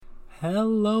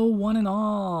Hello, one and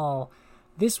all.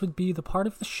 This would be the part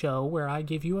of the show where I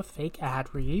give you a fake ad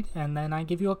read and then I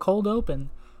give you a cold open.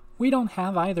 We don't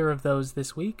have either of those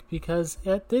this week because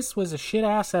this was a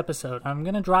shit-ass episode. I'm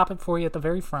going to drop it for you at the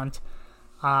very front.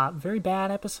 Very bad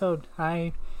episode.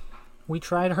 We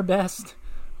tried our best,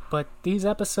 but these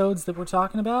episodes that we're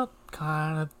talking about,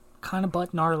 kind of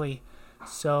butt gnarly.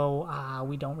 So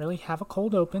we don't really have a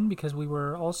cold open because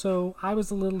I was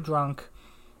a little drunk.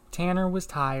 Tanner was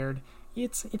tired.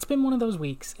 It's been one of those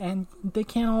weeks, and they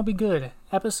can't all be good.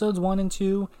 Episodes 1 and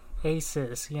 2,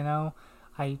 aces,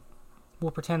 I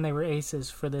will pretend they were aces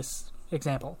for this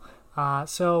example.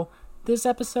 So this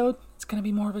episode, it's going to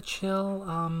be more of a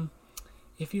chill.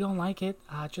 If you don't like it,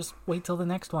 just wait till the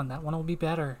next one. That one will be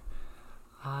better.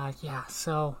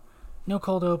 So no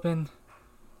cold open,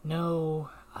 no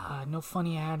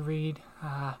funny ad read.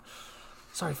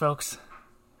 Sorry, folks.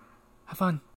 Have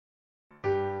fun.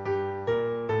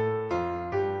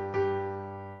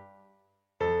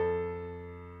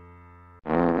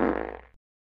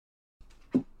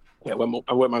 Yeah,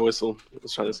 I wet my whistle.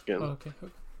 Let's try this again. Okay.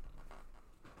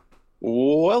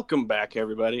 Welcome back,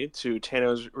 everybody, to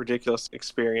Tano's Ridiculous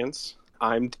Experience.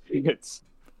 I'm Digits.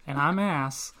 And I'm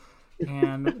Ass.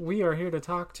 And we are here to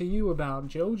talk to you about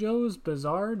JoJo's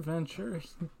Bizarre Adventure.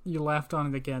 You laughed on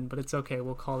it again, but it's okay.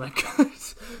 We'll call that good.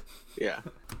 Yeah.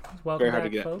 Welcome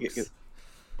back, folks.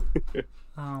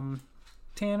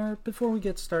 Tanner, before we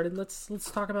get started,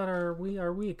 let's talk about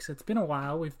our weeks. It's been a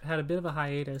while. We've had a bit of a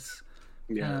hiatus.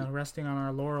 Yeah. Resting on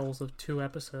our laurels of 2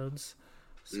 episodes.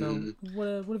 So,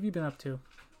 what have you been up to?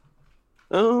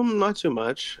 Not too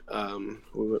much. I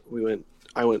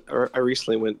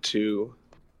recently went to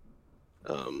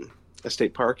a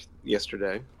state park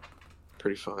yesterday.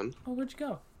 Pretty fun. Oh, where'd you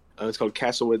go? It's called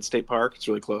Castlewood State Park. It's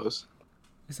really close.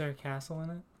 Is there a castle in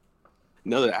it?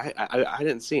 No, I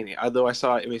didn't see any. Although I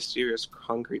saw a mysterious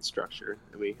concrete structure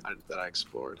that I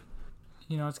explored.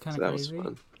 It's kind of crazy. That was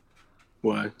fun.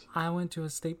 What? I went to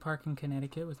a state park in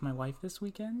Connecticut with my wife this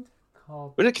weekend.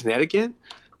 Went to Connecticut?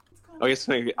 Oh, yes,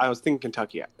 I was thinking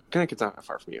Kentucky. Connecticut's not that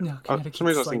far from you. No, Connecticut's I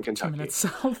was like thinking 2 minutes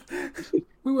south.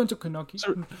 We went to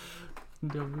Connecticut.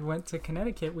 We went to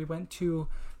Connecticut. We went to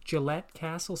Gillette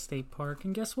Castle State Park,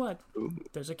 and guess what? Ooh.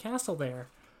 There's a castle there.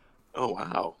 Oh,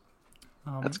 wow.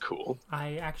 That's cool.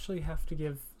 I actually have to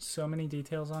give so many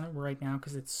details on it right now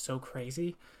because it's so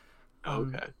crazy.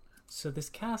 Okay. So this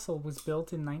castle was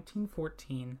built in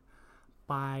 1914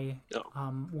 by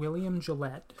William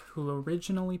Gillette, who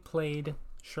originally played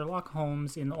Sherlock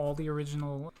Holmes in all the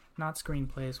original, not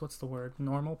screenplays, what's the word?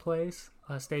 Normal plays?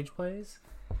 Stage plays?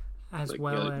 As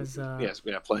well as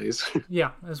plays.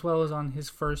 Yeah, as well as on his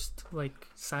first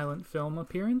silent film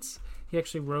appearance. He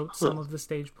actually wrote some of the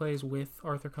stage plays with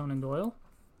Arthur Conan Doyle.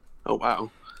 Oh, wow.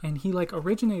 And he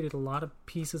originated a lot of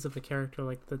pieces of the character,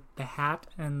 like the hat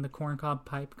and the corncob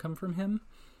pipe come from him.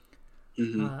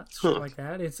 Shit like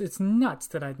that. It's nuts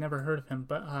that I'd never heard of him.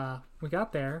 But we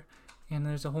got there, and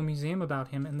there's a whole museum about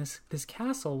him. And this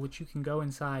castle, which you can go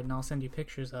inside, and I'll send you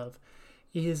pictures of,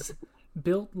 is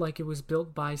built like it was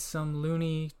built by some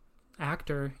loony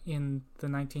actor in the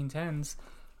 1910s,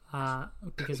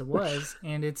 because it was.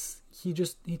 And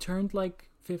he turned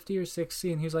 50 or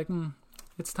 60, and he was like,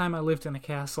 it's time I lived in a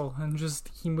castle. And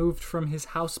he moved from his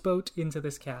houseboat into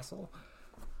this castle.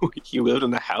 He lived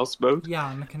in a houseboat? Yeah,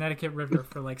 on the Connecticut River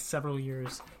for several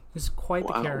years. He's quite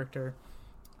the character.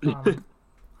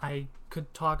 I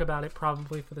could talk about it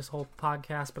probably for this whole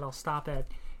podcast, but I'll stop at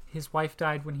his wife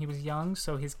died when he was young,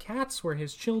 so his cats were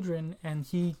his children, and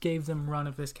he gave them run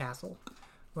of this castle.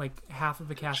 Half of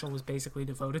the castle was basically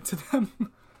devoted to them.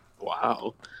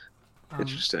 Wow.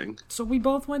 Interesting. So we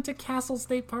both went to Castle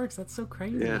State Parks. That's so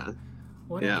crazy. Yeah.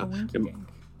 What a coinky-dink.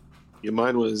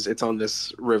 Mine it's on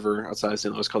this river outside of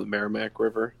St. Louis called the Merrimack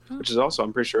River, which is also,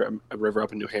 I'm pretty sure, a river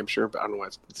up in New Hampshire, but I don't know why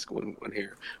it's one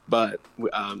here. But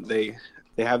they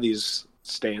have these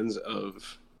stands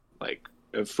of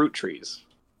fruit trees,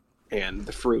 and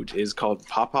the fruit is called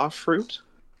pawpaw fruit.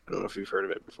 I don't know if you've heard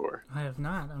of it before. I have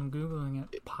not. I'm Googling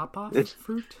it. Pawpaw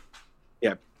fruit?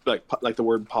 Yeah, like the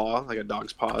word paw, like a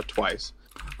dog's paw, twice.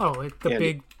 Oh,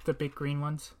 the big green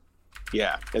ones?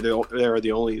 Yeah, and they're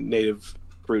the only native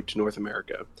fruit to North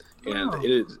America, and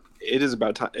it is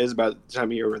about the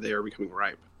time of year where they are becoming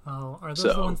ripe. Oh, are those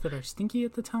the ones that are stinky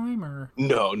at the time, or?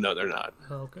 No, they're not.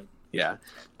 Oh, good. Yeah,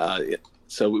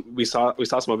 so we saw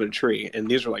some of it in a tree, and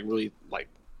these are really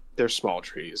they're small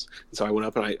trees. And so I went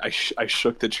up and I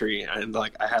shook the tree, and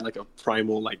I had a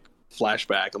primal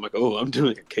flashback. I'm oh, I'm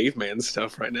doing caveman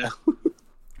stuff right now.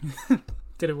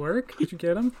 Did it work? Did you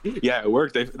get them? Yeah, it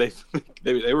worked.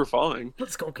 They were falling.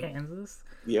 Let's go, Kansas.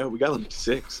 Yeah, we got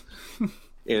 6.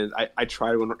 And I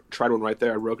tried one right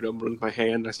there. I broke it open with my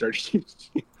hand. And I started.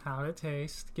 How'd it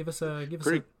taste? Give us a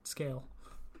scale.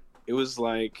 It was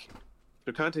like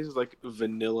it kind of tasted like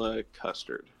vanilla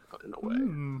custard in a way.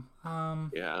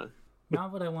 Yeah.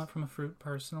 Not what I want from a fruit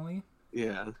personally.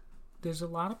 Yeah. There's a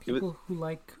lot of people who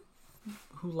like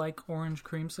orange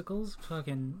creamsicles.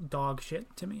 Fucking dog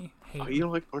shit to me. You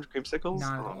don't like orange creamsicles?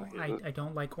 Not at all. I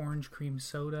don't like orange cream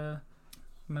soda.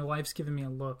 My wife's giving me a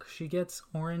look. She gets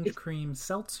orange cream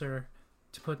seltzer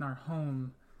to put in our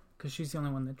home because she's the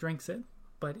only one that drinks it.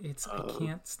 But I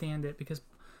can't stand it because,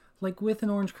 like with an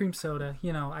orange cream soda,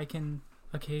 I can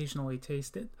occasionally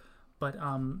taste it. But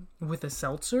with a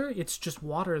seltzer, it's just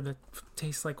water that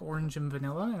tastes like orange and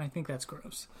vanilla, and I think that's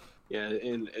gross. Yeah,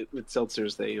 and with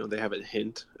seltzers, they have a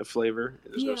hint of flavor.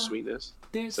 There's no sweetness.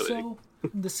 So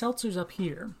the seltzers up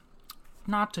here,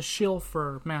 not to shill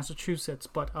for Massachusetts,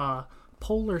 but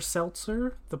Polar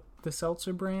Seltzer, the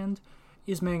seltzer brand,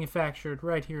 is manufactured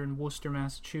right here in Worcester,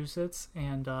 Massachusetts,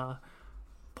 and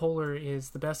Polar is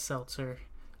the best seltzer.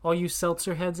 All you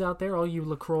seltzer heads out there, all you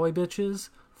LaCroix bitches,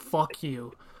 fuck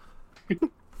you.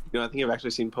 I think I've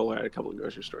actually seen Polar at a couple of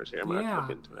grocery stores here. I'm gonna have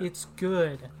to look into it. It's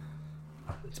good.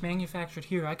 It's manufactured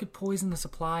here. I could poison the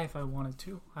supply if I wanted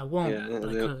to. I won't, but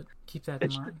I could. Keep that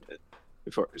in mind.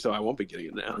 So I won't be getting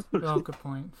it now. Oh, good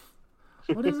point.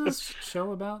 What is this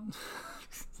show about?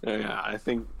 Yeah, I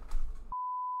think...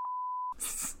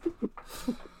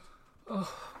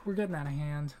 Oh, we're getting out of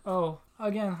hand. Oh,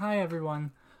 again, hi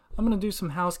everyone. I'm going to do some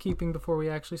housekeeping before we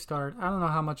actually start. I don't know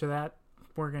how much of that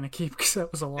we're going to keep because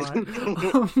that was a lot.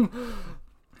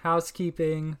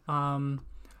 Housekeeping.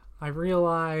 I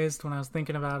realized when I was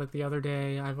thinking about it the other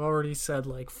day, I've already said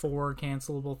like 4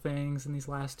 cancelable things in these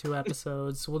last 2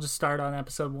 episodes. So we'll just start on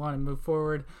episode 1 and move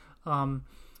forward.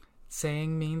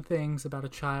 Saying mean things about a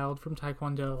child from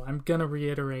Taekwondo. I'm going to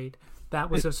reiterate, that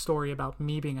was a story about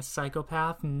me being a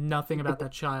psychopath. Nothing about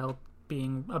that child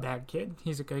being a bad kid.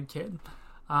 He's a good kid.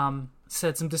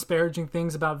 Said some disparaging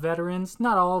things about veterans.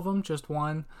 Not all of them, just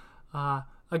one.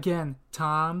 Again,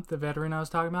 Tom, the veteran I was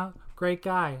talking about, great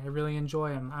guy. I really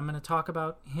enjoy him. I'm going to talk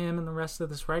about him and the rest of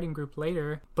this writing group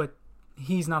later, but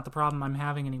he's not the problem I'm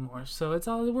having anymore. So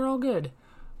we're all good.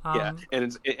 Yeah,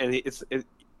 and it's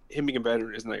him being a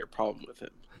veteran is not your problem with him.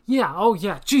 Yeah, oh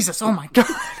yeah, Jesus, oh my God.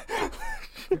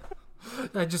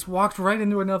 I just walked right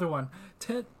into another one.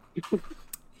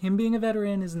 Him being a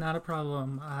veteran is not a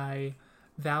problem. I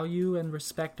value and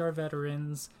respect our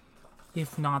veterans,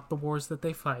 if not the wars that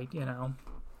they fight, Yeah,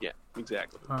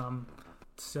 exactly.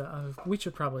 So we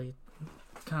should probably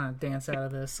kind of dance out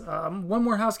of this. One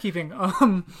more housekeeping.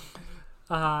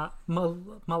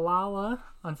 Malala,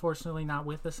 unfortunately, not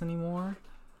with us anymore.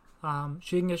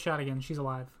 She didn't get shot again. She's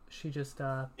alive. She just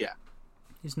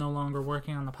is no longer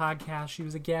working on the podcast. She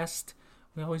was a guest.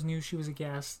 We always knew she was a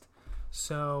guest.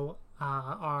 So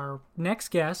our next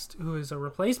guest, who is a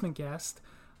replacement guest,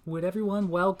 would everyone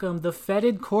welcome the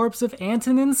fetid corpse of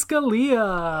Antonin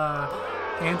Scalia.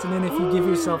 Antonin, if you give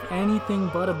yourself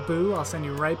anything but a boo, I'll send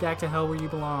you right back to hell where you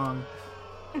belong.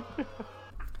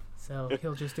 So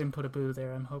he'll just input a boo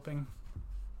there, I'm hoping.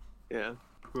 Yeah.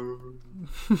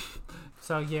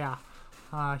 So yeah,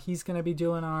 he's gonna be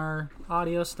doing our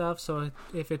audio stuff. So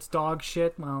if it's dog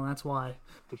shit, well, that's why.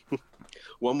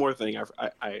 One more thing,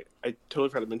 I totally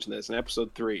forgot to mention this in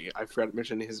episode 3. I forgot to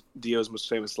mention Dio's most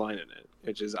famous line in it,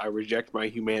 which is "I reject my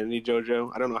humanity,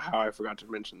 Jojo." I don't know how I forgot to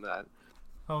mention that.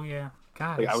 Oh yeah,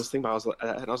 guys. Like, I was thinking, I was like,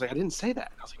 I didn't say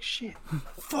that. I was like, shit,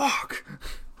 fuck.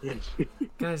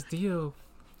 Guys, Dio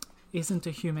isn't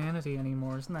a humanity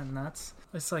anymore. Isn't that nuts?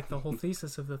 It's like the whole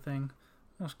thesis of the thing.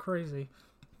 That's crazy.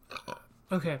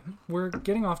 Okay, we're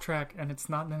getting off track, and it's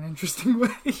not in an interesting way.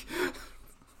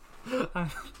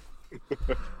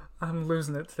 I'm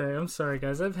losing it today. I'm sorry,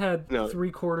 guys. I've had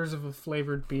 3/4 of a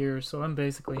flavored beer, so I'm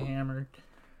basically hammered.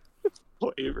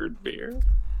 Flavored beer?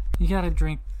 You gotta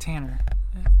drink Tanner.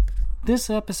 This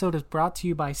episode is brought to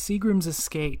you by Seagram's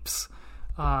Escapes.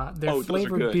 Their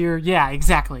flavored beer. Yeah,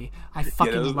 exactly. I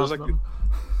fucking love them.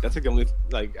 That's like the only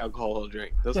alcohol I'll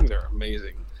drink. Those things are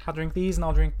amazing. I'll drink these, and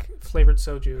I'll drink flavored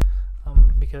soju,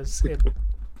 because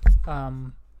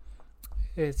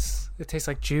it tastes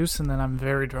like juice, and then I'm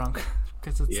very drunk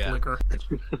because it's liquor.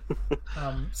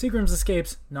 Seagram's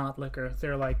Escapes, not liquor.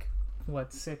 They're like,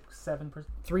 what, 6-7%,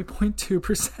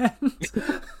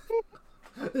 3.2%.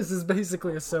 This is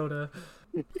basically a soda.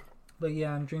 But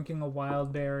yeah, I'm drinking a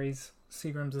Wild Berries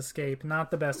Seagram's Escape.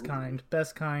 Not the best kind.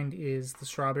 Best kind is the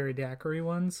strawberry daiquiri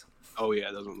ones. Oh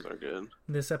yeah, those ones are good.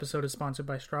 This episode is sponsored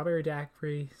by Strawberry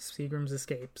Daiquiri Seagram's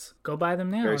Escapes. Go buy them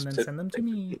now and then send them to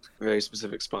me. Very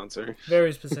specific sponsor.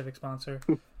 Very specific sponsor.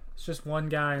 It's just one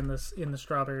guy in the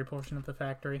strawberry portion of the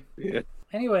factory. Yeah.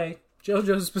 Anyway,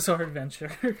 JoJo's Bizarre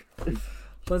Adventure.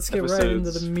 Let's get right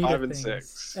into the meat of things.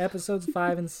 6. Episodes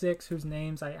 5 and 6, whose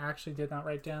names I actually did not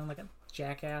write down like a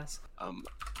jackass.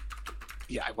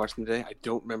 Yeah, I watched them today. I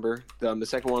don't remember. The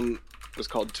second one was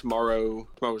called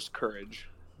Tomorrow's Courage.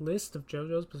 List of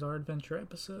JoJo's Bizarre Adventure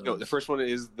episodes. No, the first one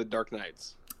is The Dark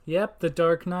Knights. Yep, The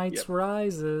Dark Knights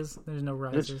Rises. There's no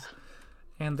rises.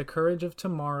 And The Courage of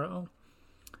Tomorrow.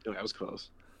 Oh, that was close.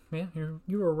 Yeah,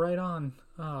 you were right on.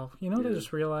 Oh, you know what I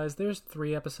just realized? There's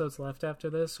 3 episodes left after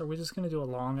this. Are we just going to do a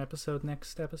long episode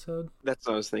next episode? That's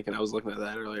what I was thinking. I was looking at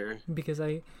that earlier. Because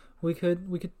we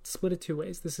could split it 2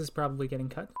 ways. This is probably getting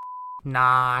cut.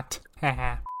 Not.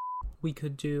 We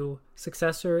could do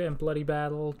Successor and Bloody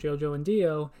Battle, JoJo and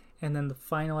Dio, and then the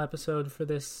final episode for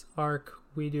this arc,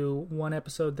 we do one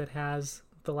episode that has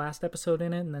the last episode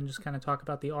in it, and then just kind of talk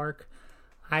about the arc.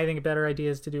 I think a better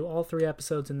idea is to do all 3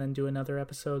 episodes and then do another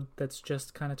episode that's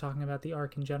just kind of talking about the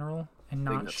arc in general, and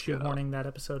not shoehorning that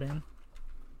episode in.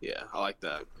 Yeah, I like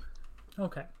that.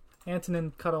 Okay.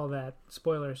 Antonin, cut all that.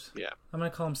 Spoilers. Yeah. I'm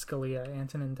going to call him Scalia.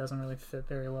 Antonin doesn't really fit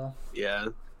very well. Yeah.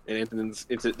 And Antonin's,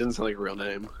 it doesn't sound like a real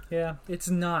name. Yeah, it's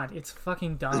not. It's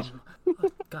fucking dumb. Oh,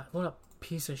 God, what a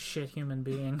piece of shit human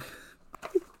being.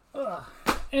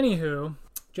 Anywho,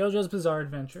 JoJo's Bizarre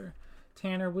Adventure.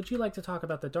 Tanner, would you like to talk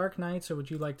about The Dark Knights, or would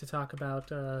you like to talk about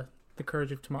The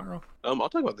Courage of Tomorrow? I'll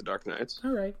talk about The Dark Knights. All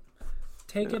right.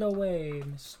 Take it away,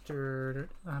 Mr.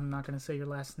 I'm not going to say your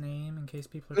last name in case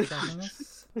people are tracking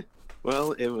us.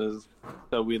 Well,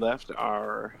 so we left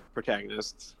our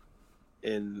protagonists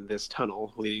in this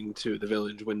tunnel leading to the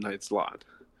village when night's lot.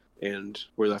 And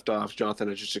we left off, Jonathan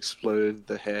had just exploded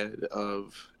the head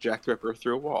of Jack the Ripper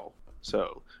through a wall.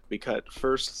 So we cut,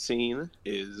 first scene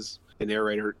is the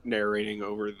narrator narrating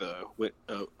over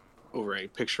over a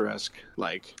picturesque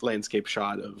landscape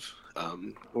shot of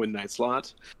when night's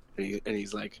lot. And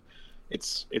he's like,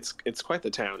 it's quite the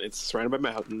town. It's surrounded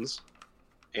by mountains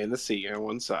and the sea on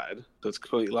one side, so it's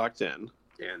completely locked in.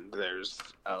 And there's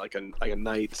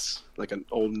an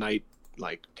old knight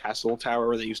castle tower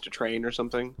where they used to train or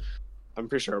something. I'm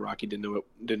pretty sure Rocky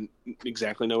didn't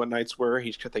exactly know what knights were.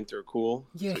 He just think they were cool.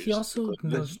 Yeah, so he also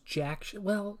knows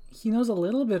well, he knows a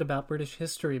little bit about British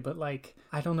history, but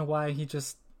I don't know why he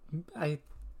just I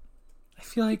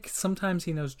feel like sometimes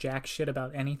he knows jack shit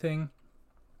about anything,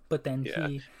 but then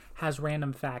he has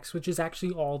random facts, which is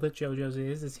actually all that JoJo's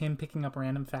is him picking up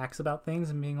random facts about things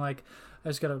and being like, I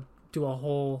just gotta do a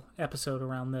whole episode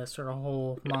around this, or a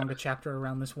whole manga chapter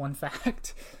around this one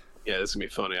fact. Yeah, this is gonna be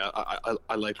funny.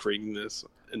 I liked reading this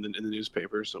in the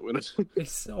newspaper, so I'm gonna.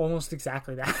 It's almost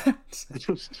exactly that.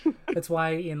 That's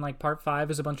why in part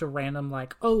 5 is a bunch of random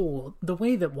the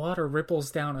way that water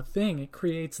ripples down a thing, it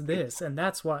creates this, and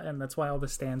that's why all the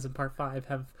stands in part 5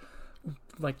 have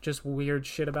just weird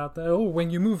shit about that. Oh, when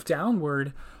you move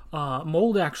downward,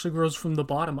 mold actually grows from the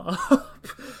bottom up.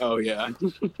 Oh yeah.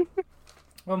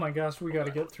 Oh my gosh, we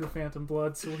gotta get through Phantom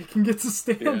Blood so we can get to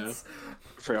stands. Yeah,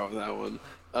 I forgot that one.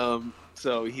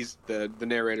 So he's the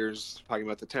narrator's talking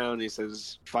about the town. And he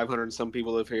says 500 and some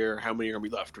people live here. How many are gonna be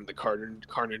left when the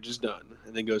carnage is done?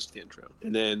 And then goes to the intro.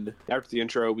 And then after the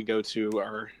intro, we go to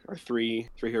our three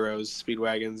heroes: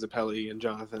 Speedwagon, Zappelli, and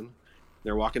Jonathan.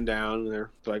 They're walking down, and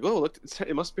they're like, "Oh, look!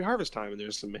 It must be harvest time." And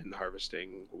there's some men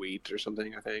harvesting wheat or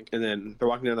something, I think. And then they're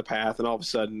walking down the path, and all of a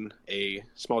sudden, a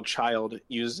small child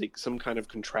uses some kind of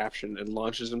contraption and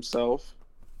launches himself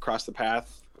across the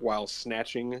path while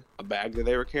snatching a bag that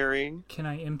they were carrying. Can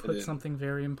I input something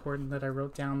very important that I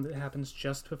wrote down that happens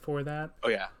just before that? Oh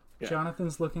yeah. Yeah.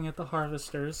 Jonathan's looking at the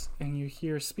harvesters, and you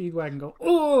hear Speedwagon go,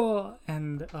 "Oh!"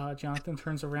 And Jonathan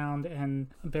turns around, and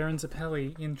Baron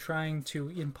Zappelli, in trying to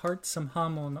impart some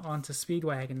hormone onto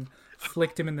Speedwagon,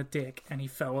 flicked him in the dick, and he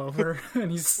fell over,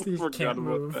 and he can't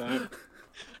move. How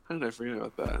did I forget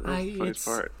about that? That's the funniest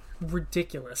part.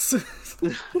 Ridiculous.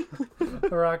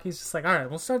 Araki's just like, all right,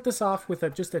 we'll start this off with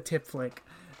just a tip flick,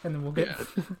 and then we'll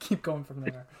keep going from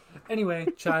there. Anyway,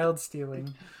 child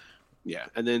stealing. Yeah,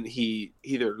 and then he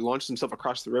either launched himself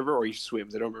across the river or he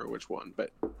swims. I don't remember which one,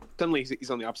 but suddenly he's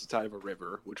on the opposite side of a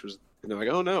river, and they're like,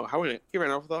 "Oh no, he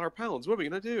ran off with all our pounds. What are we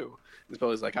gonna do?" And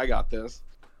Spelly's like, "I got this,"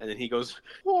 and then he goes,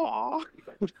 "Wah!"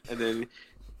 And then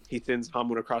he sends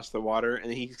Hamon across the water,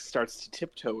 and then he starts to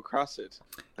tiptoe across it,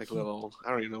 I don't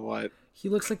even know what. He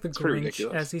looks like the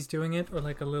Grinch as he's doing it, or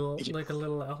like a little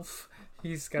elf.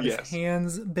 He's got his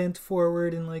hands bent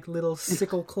forward in little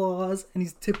sickle claws, and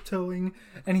he's tiptoeing,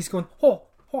 and he's going ho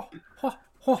ho ho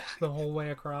ho the whole way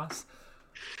across.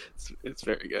 It's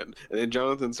very good. And then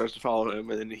Jonathan starts to follow him,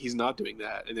 and then he's not doing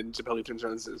that. And then Zeppeli turns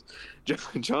around and says,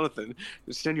 Jonathan,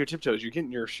 stand your tiptoes. You're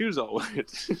getting your shoes all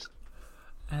wet.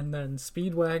 And then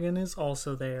Speedwagon is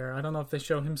also there. I don't know if they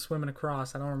show him swimming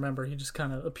across. I don't remember. He just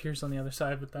kind of appears on the other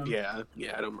side with them. Yeah,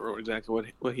 I don't remember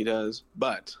exactly what he does.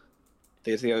 But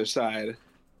they get to the other side,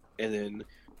 and then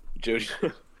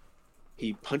Jojo,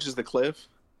 he punches the cliff,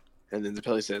 and then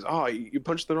Zeppeli says, "Oh, you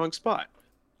punched the wrong spot."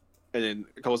 And then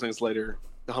a couple seconds later,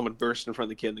 the helmet bursts in front of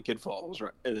the kid, and the kid falls,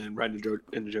 right, and then right into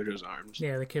Jojo's arms.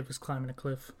 Yeah, the kid was climbing a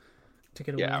cliff to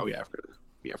get away.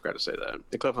 I forgot to say that.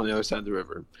 The cliff on the other side of the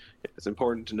river. It's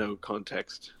important to know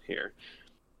context here.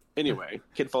 Anyway,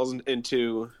 kid falls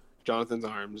into Jonathan's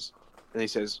arms, and he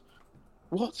says,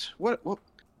 What?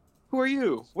 Who are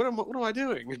you? What am I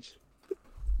doing?"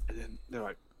 And then they're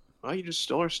like, "Well, you just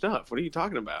stole our stuff. What are you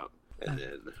talking about?" And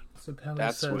then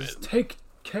Zeppeli says,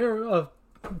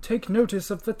 Take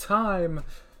notice of the time.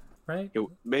 Right?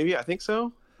 Maybe, I think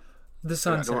so. The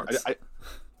sun sets.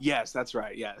 Yes, that's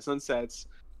right. Yeah, the sun sets.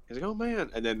 He's like, "Oh man!"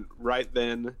 And then right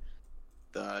then,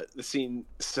 the scene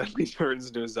suddenly turns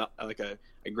into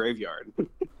a graveyard.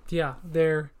 Yeah,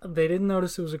 they didn't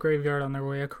notice it was a graveyard on their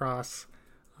way across.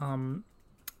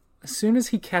 As soon as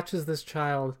he catches this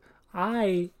child,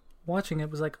 watching it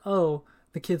was like, "Oh,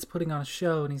 the kid's putting on a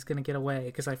show and he's gonna get away,"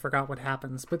 because I forgot what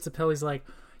happens. But Zeppeli's like,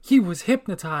 "He was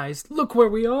hypnotized. Look where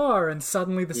we are!" And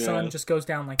suddenly the sun just goes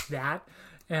down like that.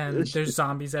 And there's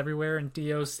zombies everywhere, and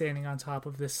Dio's standing on top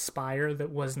of this spire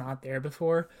that was not there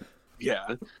before. Yeah.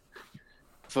 I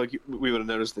feel like we would have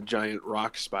noticed the giant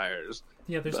rock spires.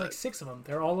 Yeah, there's like 6 of them.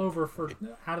 They're all over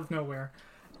out of nowhere.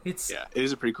 It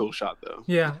is a pretty cool shot, though.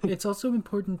 Yeah, it's also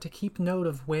important to keep note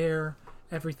of where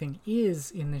everything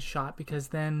is in this shot, because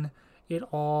then it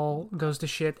all goes to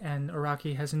shit, and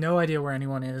Araki has no idea where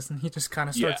anyone is, and he just kind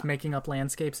of starts making up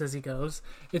landscapes as he goes.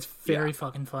 It's very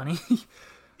fucking funny.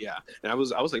 Yeah, and I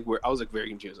was very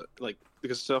confused, like,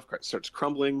 because stuff starts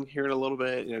crumbling here in a little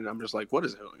bit, and I'm just like, what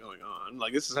is going on?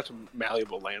 Like, this is such a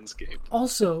malleable landscape.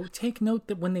 Also, take note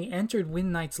that when they entered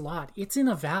Wind Knight's lot, it's in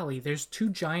a valley. There's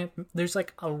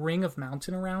like a ring of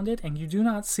mountain around it, and you do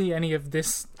not see any of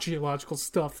this geological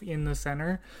stuff in the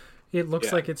center. It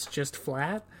looks like it's just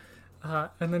flat.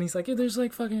 And then he's like, there's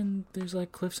like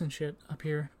cliffs and shit up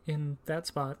here in that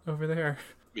spot over there.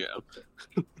 Yeah.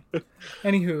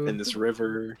 Anywho. And this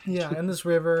river. Yeah, and this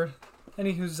river.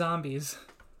 Anywho, zombies.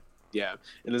 Yeah,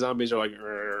 and the zombies are like,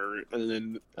 "Rrr," and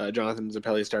then Jonathan and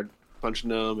Zeppeli start punching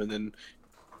them, and then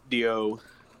Dio's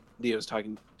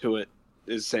talking to it,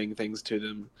 is saying things to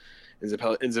them, and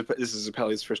this is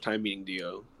Zeppeli's first time meeting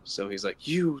Dio, so he's like,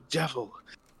 "You devil,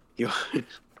 you,"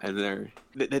 and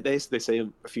they say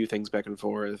a few things back and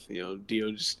forth. You know,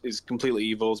 Dio just is completely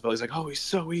evil. Zeppeli's like, "Oh, he's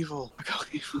so evil! Look how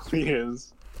evil he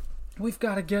is. We've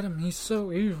got to get him. He's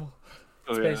so evil."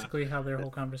 It's basically how their whole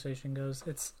conversation goes.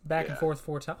 It's back and forth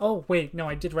 4 times. Oh, wait. No,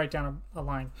 I did write down a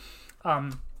line.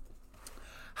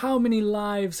 How many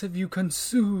lives have you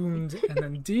consumed? And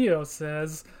then Dio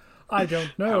says, "I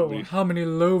don't know. How many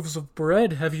loaves of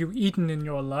bread have you eaten in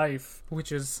your life?"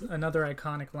 Which is another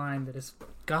iconic line that is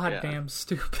goddamn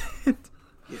stupid.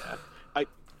 Yeah. I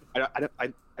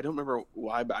don't remember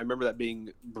why, but I remember that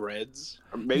being breads.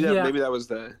 Or maybe that was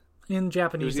the... In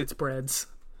Japanese, it's breads.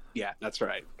 Yeah, that's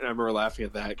right. And I remember laughing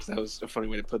at that because that was a funny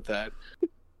way to put that.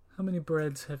 How many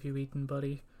breads have you eaten,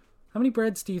 buddy? How many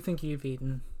breads do you think you've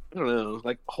eaten? I don't know.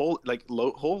 Like whole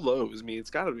loaves. I mean, it's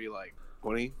got to be like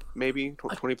 20, maybe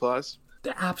 20 plus.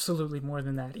 Absolutely more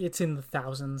than that. It's in the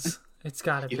thousands. It's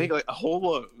got to be. You think like a whole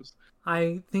loaves?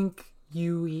 I think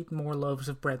you eat more loaves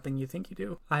of bread than you think you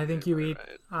do. I think you eat.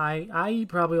 Right. I eat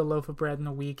probably a loaf of bread in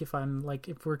a week if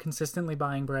we're consistently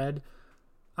buying bread.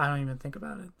 I don't even think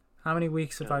about it. How many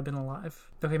weeks have I been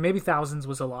alive? Okay, maybe thousands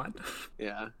was a lot.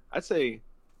 Yeah, I'd say,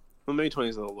 well, maybe 20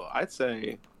 is a little low. I'd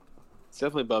say it's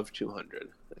definitely above 200,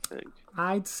 I think.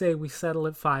 I'd say we settle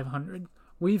at 500.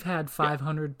 We've had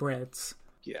 500 breads.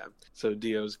 Yeah, so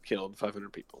Dio's killed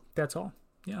 500 people. That's all.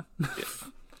 Yeah.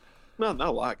 Not a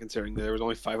lot, considering there was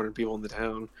only 500 people in the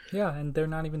town. Yeah, and they're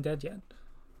not even dead yet.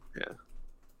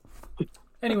 Yeah.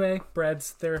 Anyway,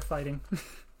 breads, they're fighting.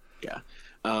 Yeah.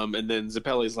 And then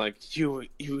Zeppeli's like,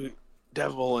 you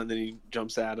devil, and then he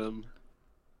jumps at him,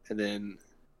 and then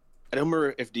I don't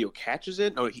remember if Dio catches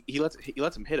it. No, he lets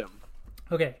him hit him.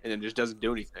 Okay. And then just doesn't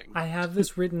do anything. I have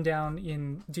this written down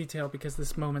in detail because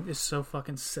this moment is so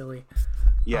fucking silly.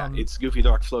 Yeah, it's Goofy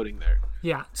Doc floating there.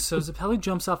 Yeah, so Zeppeli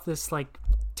jumps off this like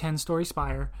 10-story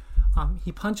spire.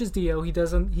 He punches Dio. He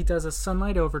does a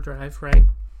sunlight overdrive, right?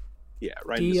 Yeah,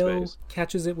 right Dio in his face.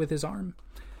 catches it with his arm.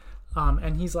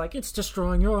 And he's like, it's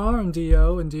destroying your arm,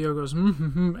 Dio. And Dio goes,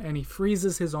 and he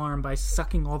freezes his arm by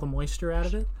sucking all the moisture out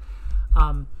of it.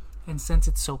 And since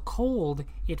it's so cold,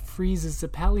 it freezes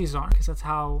Zeppeli's arm, because that's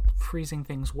how freezing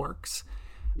things works.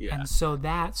 Yeah. And so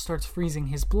that starts freezing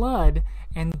his blood,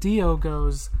 and Dio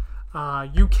goes,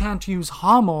 you can't use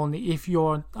hormone if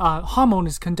your hormone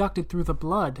is conducted through the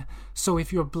blood. So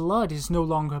if your blood is no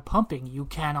longer pumping, you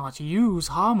cannot use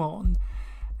hormone.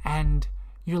 And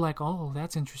you're like, oh,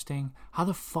 that's interesting. How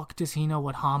the fuck does he know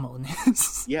what hormone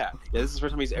is? Yeah, this is the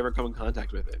first time he's ever come in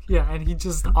contact with it. Yeah, and he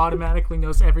just automatically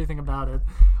knows everything about it.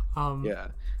 Yeah,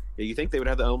 you think they would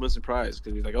have the element of surprise,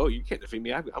 because he's like, oh, you can't defeat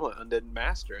me, I'm an undead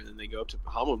master. And then they go up to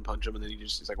hormone punch him, and then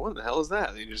he's like, what the hell is that?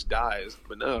 And he just dies.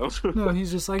 But no. No,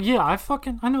 he's just like, yeah,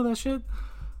 I know that shit.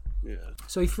 Yeah.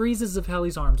 So he freezes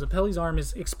Zeppeli's arm. Zeppeli's arm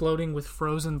is exploding with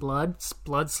frozen blood.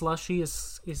 Blood slushy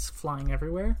is flying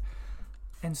everywhere.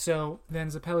 And so then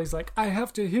Zeppeli's like, I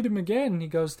have to hit him again. And he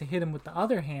goes to hit him with the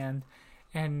other hand.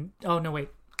 And, oh, no, wait.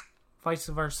 Vice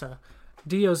versa.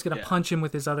 Dio's going to punch him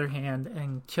with his other hand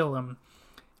and kill him.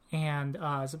 And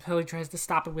Zeppeli tries to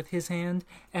stop it with his hand.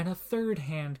 And a third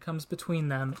hand comes between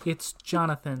them. It's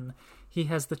Jonathan. He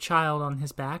has the child on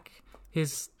his back.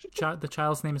 The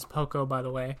child's name is Poco, by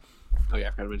the way. Oh, yeah, I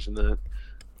forgot to mention that.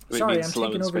 Sorry, I'm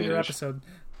taking over your episode.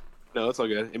 No, it's all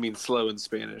good. It means slow in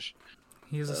Spanish.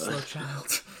 He is a slow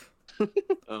child.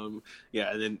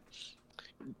 Yeah, and then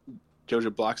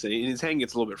Jojo blocks it, and his hand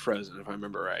gets a little bit frozen, if I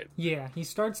remember right. Yeah, he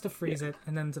starts to freeze it,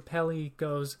 and then Zeppeli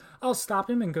goes, I'll stop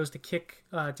him, and goes to kick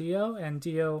Dio, and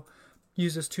Dio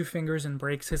uses 2 fingers and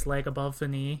breaks his leg above the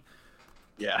knee.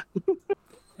 Yeah.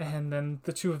 And then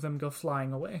the two of them go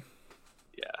flying away.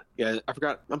 Yeah, I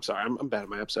forgot. I'm sorry, I'm bad at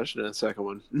my episode. I should have done the second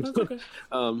one. That's okay.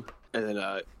 And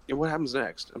then, what happens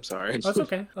next? I'm sorry. That's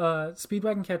okay.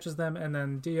 Speedwagon catches them, and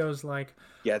then Dio's like,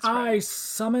 yeah, that's right. I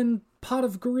summon Pot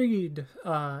of Greed.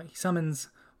 He summons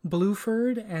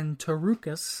Blueford and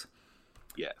Tarukas.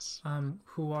 Yes.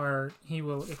 He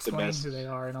will explain who they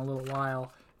are in a little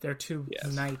while. They're 2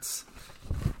 knights.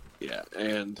 Yeah,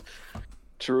 and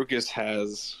Tarukas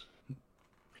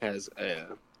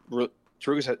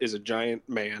Tarukas is a giant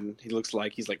man. He looks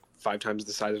like he's like 5 times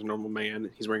the size of a normal man.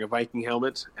 He's wearing a Viking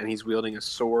helmet, and he's wielding a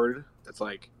sword that's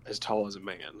like as tall as a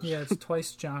man. Yeah, it's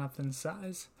twice Jonathan's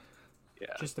size.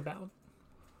 Yeah. Just about.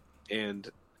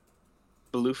 And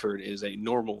Blueford is a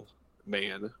normal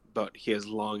man, but he has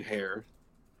long hair,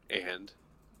 and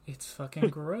it's fucking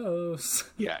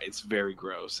gross. Yeah, it's very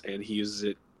gross, and he uses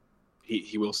it.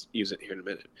 He will use it here in a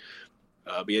minute.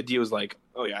 But yeah, Dio's like,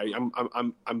 oh yeah,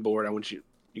 I'm bored. I want you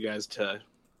guys to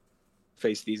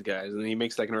face these guys, and then he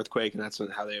makes like an earthquake, and that's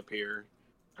how they appear.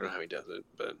 I don't know how he does it,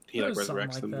 but he like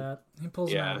resurrects them. That. He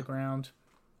pulls them out of the ground.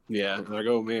 Yeah, and they're like,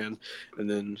 oh man, and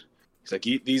then he's like,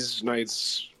 these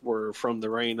knights were from the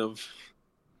reign of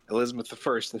Elizabeth I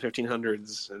in the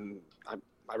 1500s, and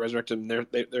I resurrected them.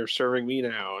 They're serving me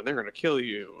now, and they're gonna kill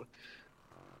you.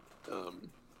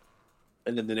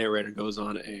 And then the narrator goes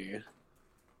on a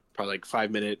probably like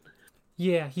 5-minute.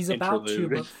 Yeah, he's about to,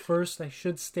 but first I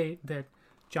should state that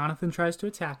Jonathan tries to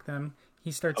attack them.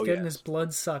 He starts getting his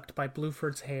blood sucked by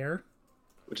Blueford's hair.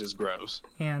 Which is gross.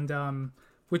 And,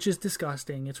 which is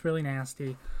disgusting. It's really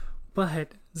nasty. But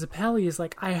Zeppeli is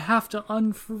like, I have to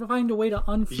find a way to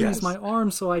unfreeze my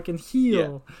arm so I can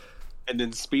heal. Yeah. And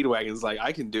then Speedwagon's like,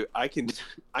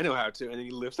 I know how to. And then he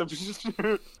lifts up his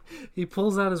shirt. He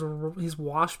pulls out his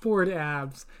washboard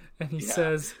abs, and he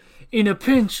says, in a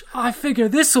pinch, I figure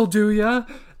this'll do ya.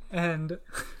 And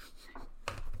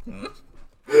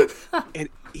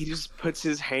he just puts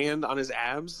his hand on his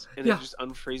abs, and it just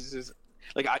unfreezes his...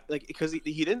 Because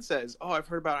he then says, oh, I've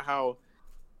heard about how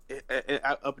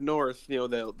up north,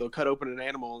 they'll cut open an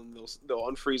animal, and they'll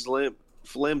unfreeze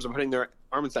limbs and putting their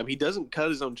arm inside. He doesn't cut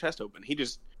his own chest open. He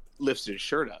just lifts his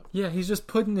shirt up. Yeah, he's just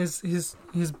putting his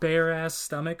bare ass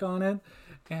stomach on it,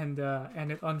 and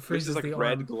it unfreezes the arm.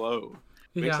 Red glow.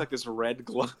 It makes like this red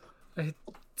glow.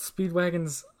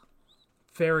 Speedwagon's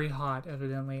very hot,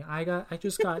 evidently. I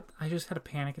just had a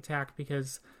panic attack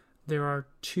because there are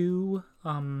 2.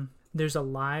 There's a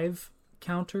live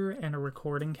counter and a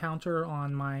recording counter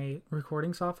on my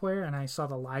recording software, and I saw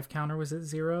the live counter was at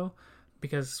 0.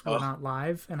 Because we're not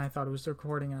live, and I thought it was the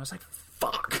recording, and I was like,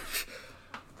 fuck.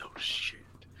 Oh, shit.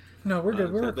 No, we're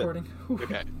good. We're recording.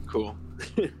 Okay, cool.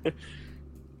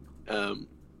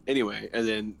 Anyway, and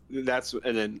then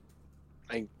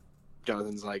I think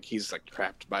Jonathan's like, he's like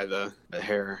trapped by the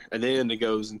hair. And then it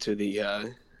goes into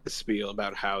the spiel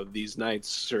about how these knights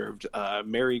served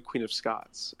Mary, Queen of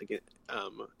Scots,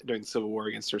 during the Civil War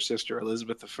against her sister,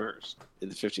 Elizabeth I, in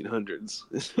the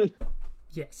 1500s.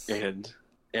 Yes. And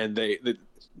and the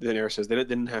narrator says they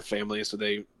didn't have family, so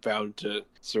they vowed to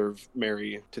serve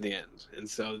Mary to the end. And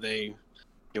so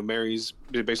Mary's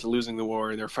basically losing the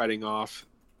war, and they're fighting off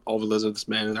all of Elizabeth's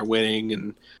men, and they're winning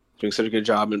and doing such a good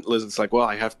job. And Elizabeth's like, well,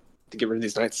 I have to get rid of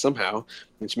these knights somehow.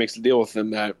 And she makes a deal with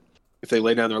them that if they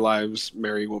lay down their lives,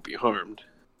 Mary won't be harmed.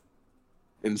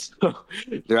 And so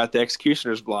they're at the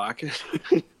executioner's block.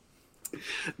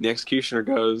 The executioner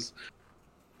goes,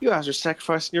 "You guys are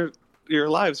sacrificing your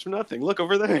lives for nothing. Look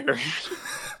over there."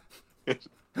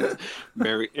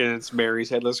 It's Mary's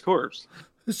headless corpse.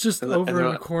 It's just over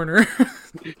in the corner.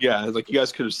 Yeah, like you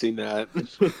guys could have seen that.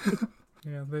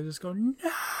 Yeah, they just go, no!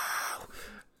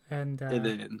 And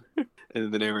then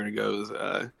the narrator goes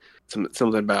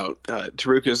something about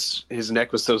Tarukas. His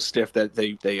neck was so stiff that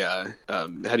they had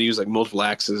to use like multiple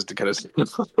axes to kind of.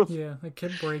 Yeah, they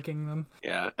kept breaking them.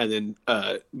 Yeah, and then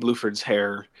Bluford's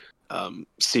hair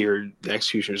seared the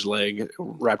executioner's leg,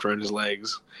 wrapped around his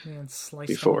legs. Yeah, and sliced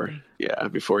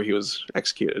before he was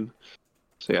executed.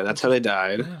 So yeah, that's how they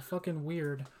died. Yeah, fucking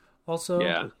weird.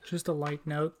 Also, just a light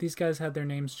note: these guys had their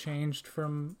names changed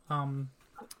from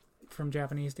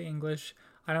Japanese to English.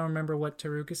 I don't remember what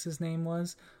Tarukas' name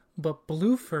was, but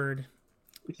Bluford,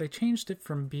 they changed it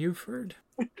from Buford.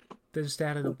 They just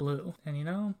added a blue,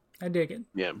 and I dig it.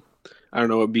 Yeah, I don't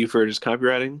know what Buford is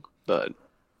copywriting, but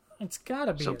it's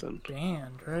gotta be something. A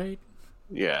band, right?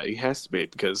 Yeah, he has to be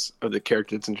because of the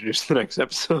character that's introduced in the next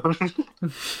episode.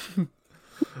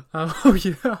 Oh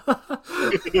yeah.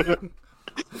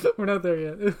 We're not there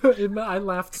yet. I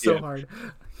laughed so hard.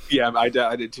 Yeah, I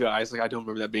did too. I was like, I don't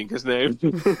remember that being his name.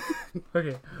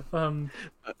 Okay. And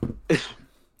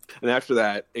after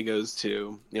that, it goes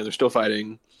to they're still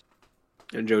fighting,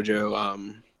 and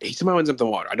Jojo he somehow ends up in the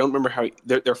water. I don't remember how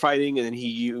they're fighting, and then he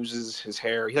uses his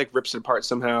hair. He like rips it apart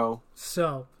somehow.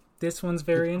 So this one's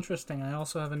very interesting. I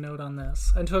also have a note on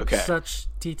this. I took such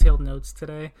detailed notes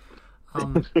today.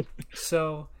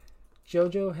 So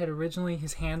Jojo had originally,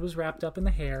 his hand was wrapped up in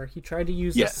the hair. He tried to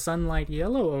use the sunlight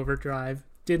yellow overdrive.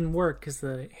 Didn't work because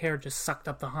the hair just sucked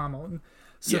up the hormone.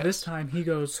 So this time he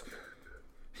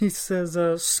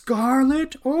says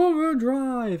scarlet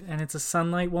overdrive, and it's a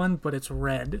sunlight one, but it's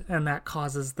red, and that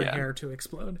causes the hair to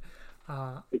explode.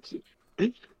 I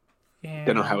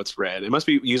don't know how it's red. It must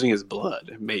be using his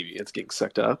blood. Maybe it's getting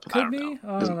sucked up. Could be.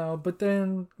 I don't know. But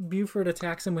then Buford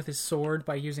attacks him with his sword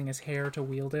by using his hair to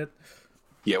wield it.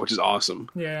 Yeah, which is awesome.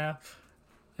 Yeah.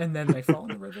 And then they fall in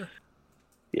the river.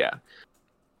 Yeah.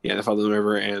 Yeah, they fall in the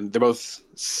river, and they're both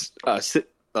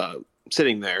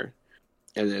sitting there.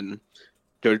 And then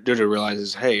Jojo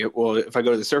realizes, hey, well, if I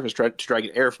go to the surface to try to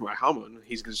get air from my hamon,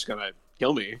 he's just going to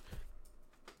kill me.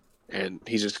 And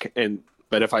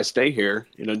but if I stay here,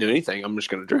 do anything, I'm just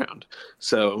going to drown.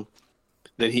 So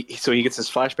then he gets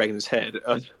this flashback in his head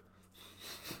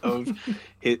of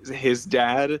his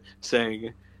dad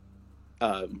saying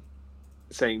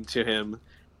to him,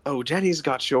 "Oh, Danny's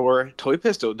got your toy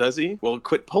pistol, does he? Well,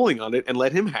 quit pulling on it and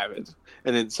let him have it."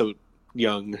 And then so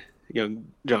young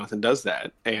Jonathan does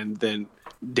that, and then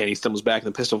Danny stumbles back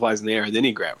and the pistol flies in the air, and then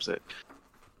he grabs it.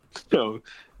 So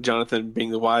Jonathan,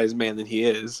 being the wise man that he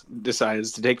is,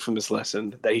 decides to take from this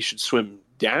lesson that he should swim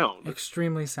down.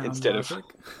 Extremely sound instead logic.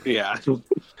 That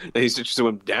he should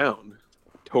swim down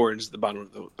towards the bottom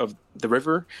of the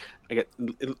river. I guess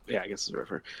it's the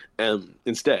river.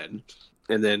 Instead,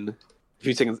 and then a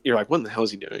few seconds, you're like, "What the hell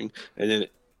is he doing?" And then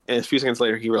a few seconds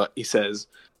later, he says,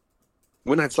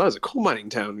 "Midnight Slough is a coal mining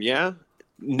town." Yeah,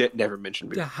 never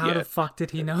mentioned. Yeah, how the fuck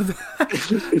did he know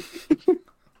that?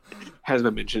 Hasn't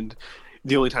been mentioned.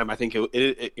 The only time I think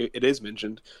it is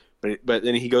mentioned, but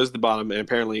then he goes to the bottom, and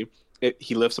apparently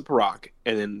he lifts up a rock,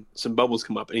 and then some bubbles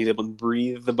come up, and he's able to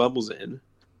breathe the bubbles in.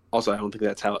 Also, I don't think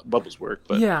that's how bubbles work.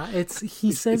 But yeah,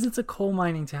 he says it's a coal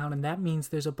mining town, and that means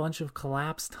there's a bunch of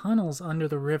collapsed tunnels under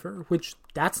the river, which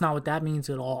that's not what that means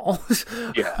at all.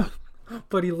 Yeah.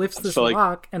 But he lifts this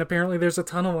rock, and apparently there's a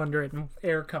tunnel under it, and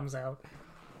air comes out.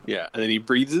 Yeah, and then he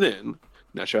breathes it in.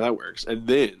 Not sure how that works. And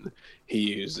then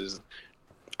he uses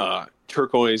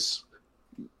turquoise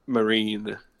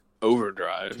marine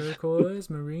overdrive. Turquoise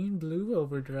marine blue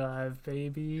overdrive,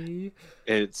 baby.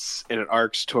 And it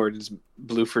arcs towards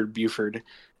Buford,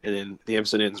 and then the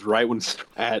episode ends right when it's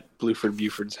at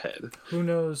Buford's head. Who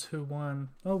knows who won?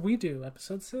 Oh, we do.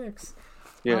 Episode 6.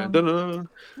 Yeah.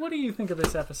 What do you think of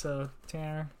this episode,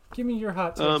 Tanner? Give me your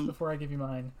hot takes before I give you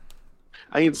mine.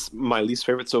 I think it's my least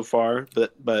favorite so far,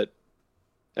 but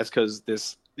that's because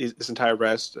this entire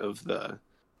rest of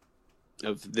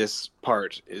this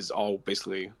part is all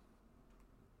basically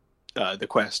the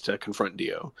quest to confront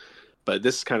Dio. But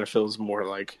this kind of feels more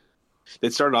like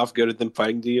it started off good at them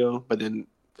fighting Dio, but then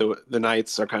the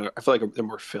knights are kind of, I feel like they're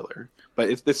more filler, but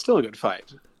it's still a good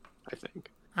fight, I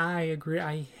think. I agree.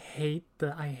 I hate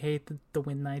the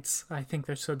Wind Knights. I think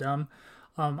they're so dumb.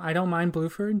 I don't mind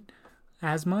Bluford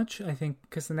as much. I think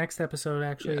because the next episode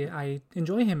actually I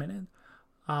enjoy him in it.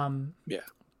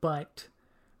 But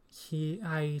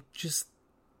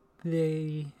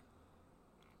they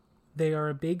are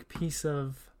a big piece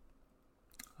of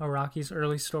Araki's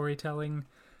early storytelling,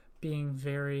 being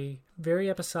very, very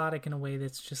episodic in a way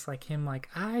that's just like him. Like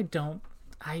I don't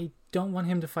want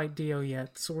him to fight Dio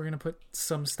yet, so we're gonna put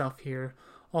some stuff here.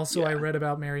 Also, I read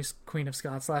about Mary's Queen of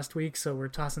Scots last week, so we're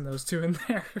tossing those two in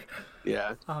there.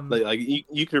 Yeah, like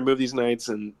you can remove these knights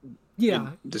and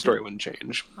the story wouldn't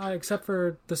change, except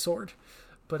for the sword.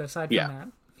 But aside from that,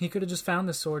 he could have just found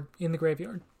the sword in the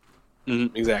graveyard.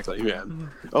 Exactly. Yeah.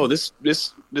 Oh, this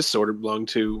sword belonged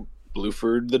to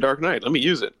Bluford the Dark Knight. Let me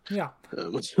use it. Yeah.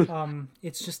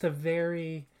 It's just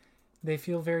they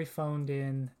feel very phoned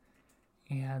in,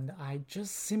 and I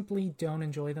just simply don't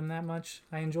enjoy them that much.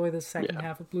 I enjoy the second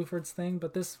half of Bluford's thing,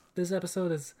 but this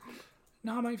episode is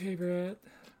not my favorite.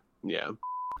 Yeah.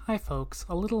 Hi folks,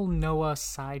 a little Noah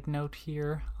side note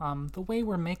here. The way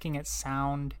we're making it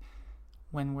sound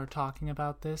when we're talking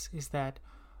about this is that,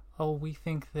 we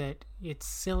think that it's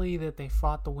silly that they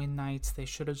fought the Wind Knights, they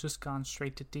should have just gone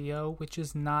straight to Dio, which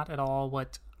is not at all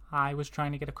what I was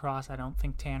trying to get across. I don't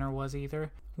think Tanner was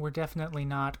either. We're definitely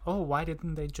not, why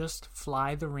didn't they just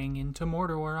fly the ring into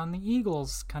Mordor on the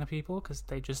Eagles kind of people, because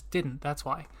they just didn't, that's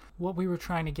why. What we were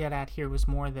trying to get at here was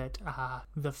more that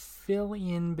the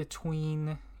fill-in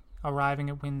between arriving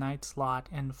at Wind Knight's lot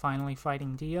and finally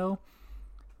fighting Dio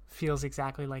feels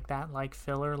exactly like that, like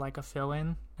filler, like a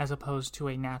fill-in, as opposed to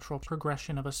a natural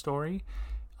progression of a story,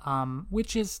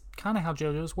 which is kind of how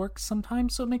JoJo's works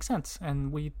sometimes, so it makes sense,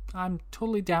 and I'm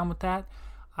totally down with that.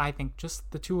 I think just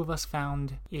the two of us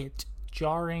found it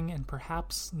jarring and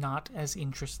perhaps not as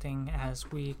interesting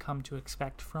as we come to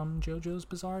expect from JoJo's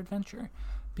Bizarre Adventure,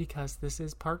 because this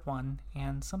is part 1,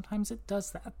 and sometimes it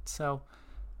does that, so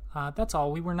that's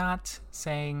all. We were not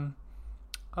saying,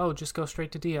 just go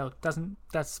straight to Dio.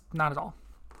 That's not at all.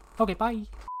 Okay, bye.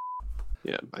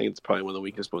 Yeah, I think it's probably one of the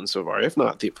weakest ones so far, if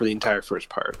not for the entire first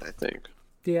part, I think.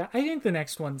 Yeah, I think the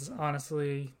next one's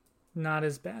honestly not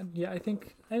as bad. Yeah, I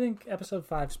think episode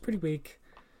 5 is pretty weak.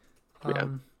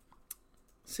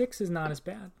 6 is not as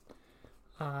bad.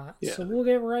 So we'll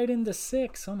get right into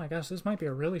 6. Oh my gosh, this might be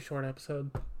a really short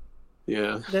episode.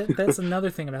 Yeah. That's another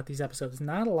thing about these episodes.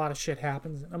 Not a lot of shit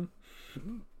happens in them.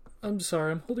 I'm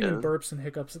sorry, I'm holding in burps and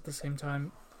hiccups at the same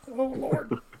time. Oh,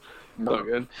 Lord. It's all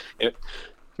good.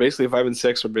 Basically, 5 and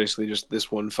 6 are basically just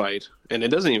this one fight. And it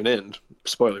doesn't even end.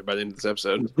 Spoiler, by the end of this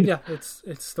episode. Yeah, it's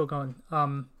still going.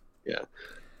 Yeah.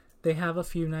 They have a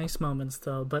few nice moments,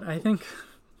 though. But I think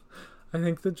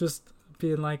that just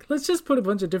being like, let's just put a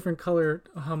bunch of different color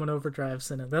Humming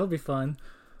overdrives in it. That'll be fun.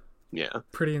 Yeah.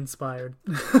 Pretty inspired.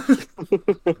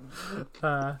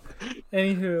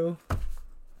 Anywho,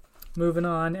 moving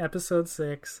on, episode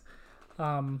 6.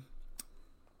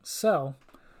 So,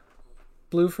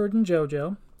 Bluford and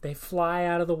JoJo, they fly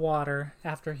out of the water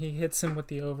after he hits him with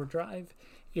the overdrive.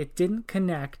 It didn't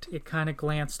connect. It kind of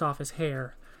glanced off his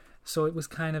hair. So it was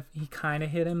he kind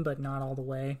of hit him, but not all the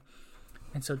way.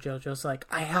 And so JoJo's like,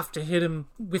 I have to hit him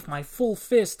with my full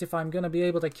fist if I'm going to be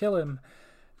able to kill him.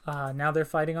 Now they're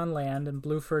fighting on land, and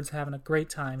Bluford's having a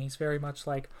great time. He's very much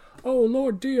like, oh,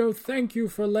 Lord Dio, thank you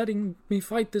for letting me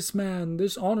fight this man,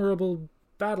 this honorable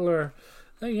battler.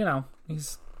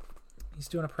 He's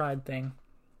doing a pride thing.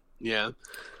 Yeah.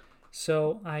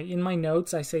 So in my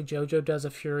notes, I say JoJo does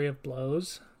a fury of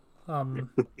blows.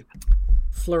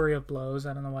 Flurry of blows.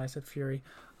 I don't know why I said fury.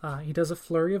 He does a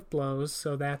flurry of blows,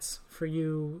 so that's, for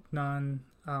you non-D&D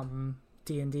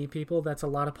people, that's a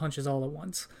lot of punches all at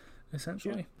once,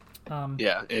 essentially.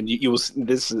 Yeah, and you will.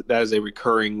 That is a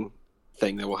recurring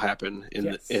thing that will happen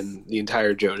in the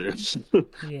entire JoJo.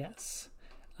 Yes.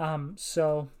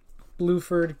 So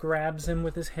Bluford grabs him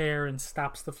with his hair and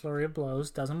stops the flurry of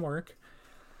blows. Doesn't work.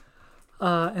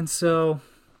 And so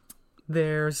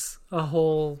there's a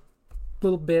whole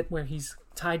little bit where he's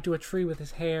tied to a tree with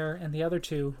his hair, and the other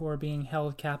two who are being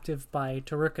held captive by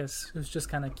Tarukas, who's just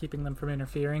kind of keeping them from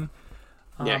interfering.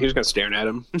 Yeah, he's kind of staring at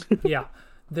him. Yeah.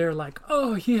 They're like,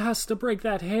 oh, he has to break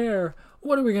that hair.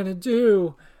 What are we going to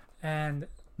do? And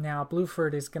now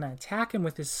Bluford is going to attack him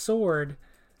with his sword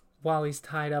while he's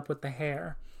tied up with the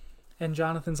hair. And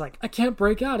Jonathan's like, I can't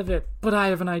break out of it, but I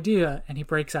have an idea. And he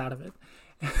breaks out of it.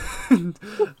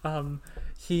 And,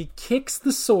 he kicks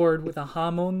the sword with a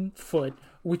Hamon foot,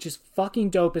 which is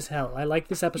fucking dope as hell. I like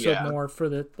this episode more for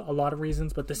a lot of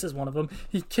reasons, but this is one of them.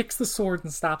 He kicks the sword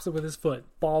and stops it with his foot.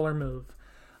 Baller move.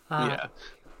 Yeah.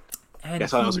 And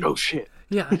I was like, oh shit.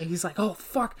 Yeah, and he's like, oh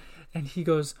fuck. And he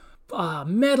goes,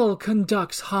 metal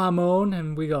conducts hormone.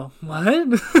 And we go, what?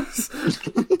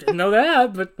 Didn't know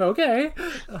that, but okay.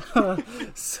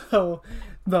 So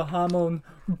the hormone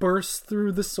bursts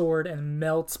through the sword and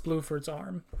melts Bluford's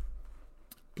arm.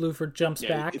 Bluford jumps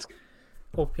back.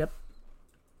 Oh, yep.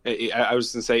 I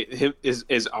was gonna say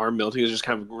his arm melting is just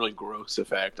kind of a really gross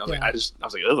effect. I was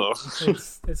like, ugh.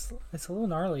 It's a little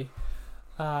gnarly.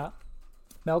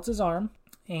 Melts his arm,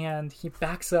 and he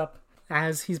backs up.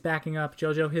 As he's backing up,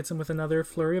 Jojo hits him with another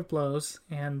flurry of blows,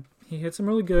 and he hits him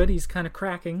really good. He's kind of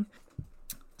cracking.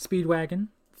 Speedwagon,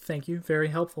 thank you, very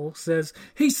helpful, says,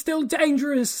 he's still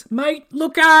dangerous, mate,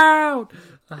 look out!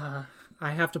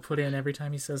 I have to put in every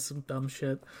time he says some dumb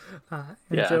shit.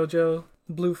 Jojo,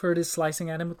 Bluford is slicing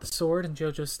at him with the sword, and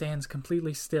Jojo stands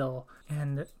completely still.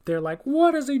 And they're like,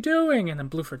 what is he doing? And then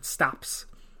Bluford stops.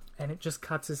 And it just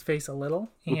cuts his face a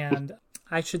little. And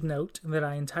I should note that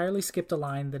I entirely skipped a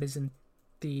line that is in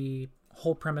the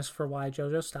whole premise for why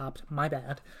Jojo stopped. My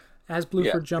bad. As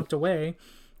Bluford jumped away,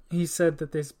 he said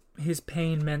that his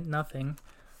pain meant nothing.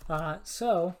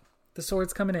 So the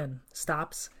sword's coming in.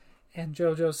 Stops. And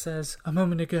Jojo says, a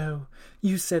moment ago,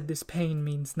 you said this pain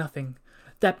means nothing.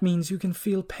 That means you can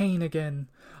feel pain again.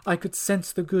 I could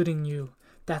sense the good in you.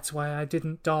 That's why I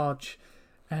didn't dodge.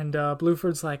 And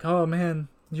Bluford's like, oh man,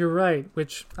 you're right.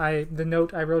 Which the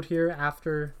note I wrote here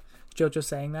after Jojo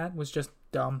saying that was just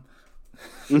dumb.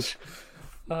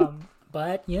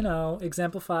 But,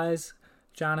 exemplifies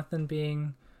Jonathan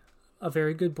being a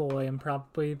very good boy and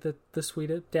probably the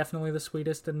sweetest, definitely the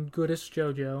sweetest and goodest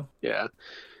Jojo. Yeah.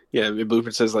 Yeah,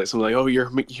 Bluford says something like, "Oh,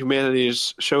 your humanity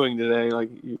is showing today. Like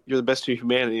you're the best of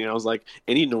humanity." And I was like,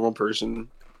 any normal person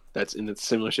that's in a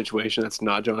similar situation that's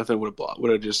not Jonathan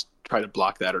would have just tried to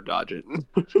block that or dodge it.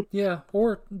 Yeah,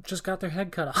 or just got their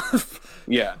head cut off.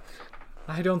 Yeah,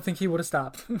 I don't think he would have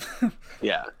stopped.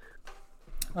 Yeah.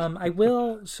 I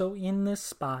will. So in this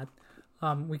spot,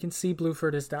 we can see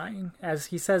Bluford is dying as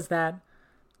he says that.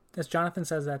 As Jonathan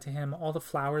says that to him, all the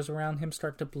flowers around him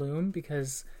start to bloom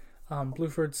because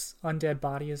Bluford's undead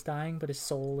body is dying, but his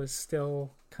soul is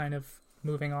still kind of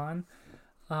moving on.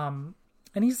 And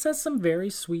he says some very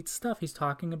sweet stuff. He's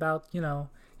talking about,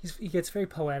 he gets very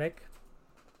poetic.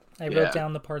 I wrote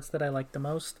down the parts that I liked the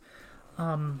most.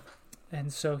 And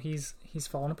so he's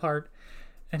fallen apart.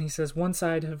 And he says, one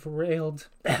side have railed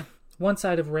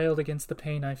against the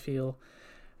pain I feel.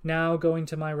 Now going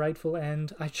to my rightful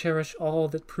end, I cherish all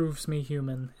that proves me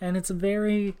human. And it's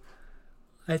very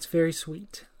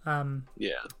sweet. And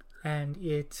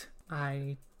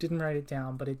I didn't write it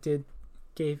down, but it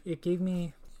gave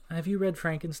me. Have you read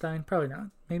Frankenstein? Probably not.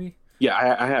 Maybe.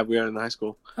 Yeah, I have. We are in high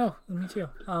school. Oh, me too.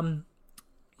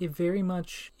 It very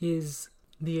much is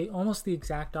almost the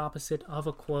exact opposite of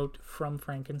a quote from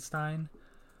Frankenstein.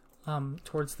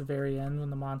 Towards the very end, when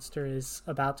the monster is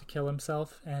about to kill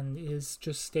himself and is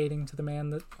just stating to the man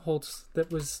that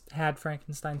had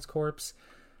Frankenstein's corpse,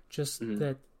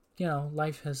 that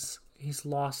life he's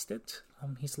lost it.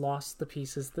 He's lost the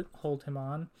pieces that hold him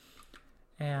on.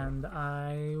 And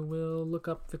I will look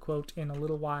up the quote in a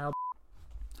little while.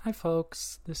 Hi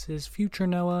folks, this is future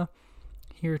Noah,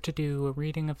 here to do a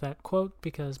reading of that quote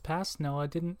because past Noah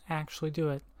didn't actually do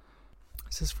it.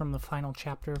 This is from the final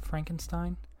chapter of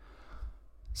Frankenstein.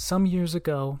 Some years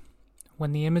ago,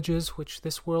 when the images which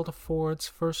this world affords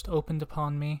first opened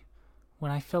upon me, when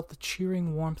I felt the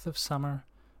cheering warmth of summer,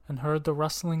 and heard the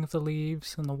rustling of the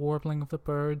leaves and the warbling of the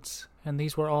birds, and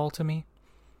these were all to me,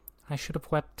 I should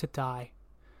have wept to die.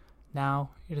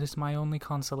 Now it is my only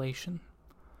consolation.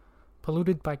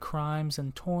 Polluted by crimes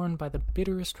and torn by the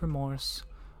bitterest remorse,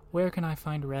 where can I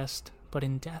find rest but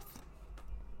in death?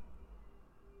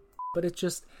 But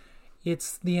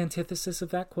it's the antithesis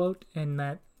of that quote, in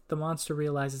that the monster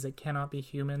realizes it cannot be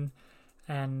human,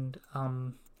 and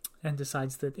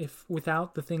decides that if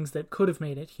without the things that could have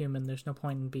made it human, there's no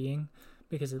point in being,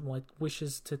 because it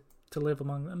wishes to live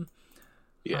among them.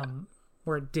 Yeah.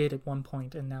 Or it did at one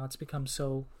point, and now it's become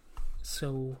so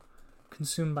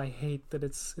consumed by hate that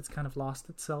it's kind of lost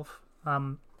itself.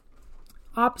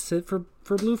 Opposite for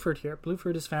Bluford here.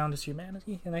 Bluford has found his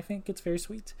humanity, and I think it's very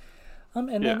sweet.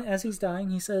 Then as he's dying,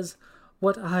 he says,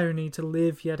 "What irony to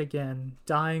live yet again,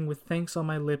 dying with thanks on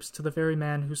my lips to the very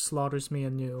man who slaughters me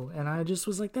anew." And I just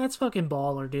was like, that's fucking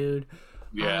baller, dude.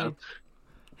 Yeah.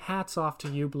 Hats off to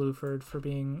you, Bluford, for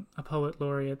being a poet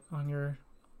laureate on your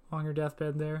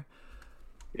deathbed there.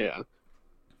 Yeah.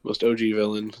 Most OG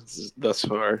villain thus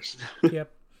far.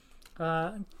 Yep.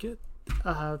 Good.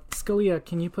 Scalia,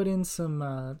 can you put in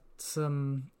some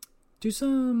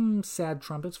sad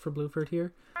trumpets for Bluford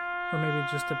here? Or maybe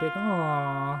just a big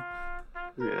aww.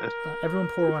 Yeah. Everyone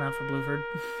pour one out for Blueford.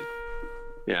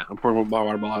 Yeah, I'm pouring my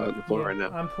water bottle out on the floor right now.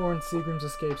 I'm pouring Seagram's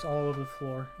Escapes all over the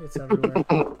floor. It's everywhere.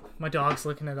 My dog's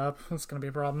licking it up. It's going to be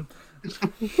a problem.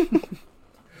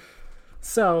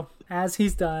 So, as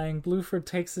he's dying, Blueford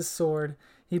takes his sword.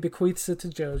 He bequeaths it to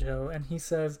Jojo, and he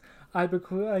says, I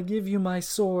give you my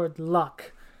sword,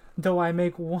 Luck, though I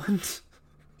make one...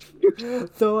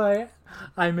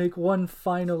 I make one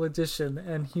final addition,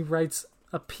 and he writes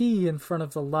a P in front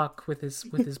of the Luck with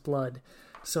his blood.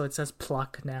 So it says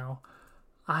Pluck now.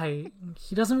 He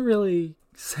doesn't really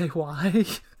say why.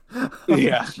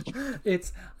 Yeah.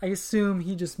 I assume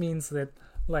he just means that,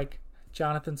 like,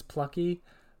 Jonathan's plucky.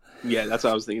 Yeah, that's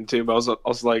what I was thinking too. But I was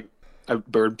also like, a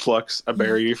bird plucks a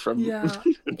berry from. Yeah,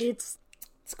 it's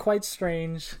quite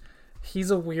strange.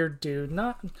 He's a weird dude.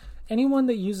 Not anyone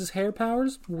that uses hair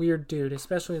powers, weird dude,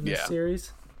 especially in this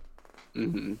series.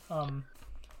 Mm-hmm.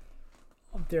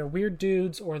 They're weird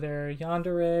dudes, or they're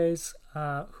yanderes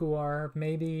who are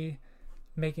maybe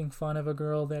making fun of a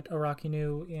girl that Araki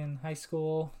knew in high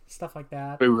school, stuff like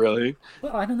that. Wait, really?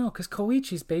 Well, I don't know, because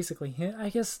Koichi's basically him. I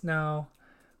guess no,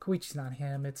 Koichi's not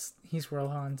him. He's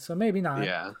Rohan, so maybe not.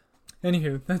 Yeah.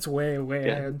 Anywho, that's way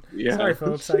ahead. Yeah. Sorry,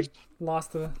 folks, I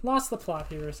lost the plot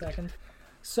here a second.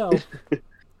 So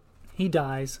he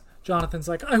dies. Jonathan's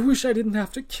like, I wish I didn't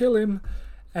have to kill him.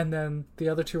 And then the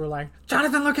other two are like,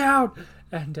 Jonathan, look out!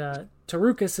 And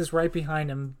Tarukas is right behind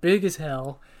him, big as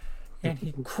hell. And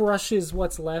he crushes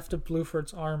what's left of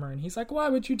Blueford's armor. And he's like, why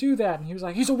would you do that? And he was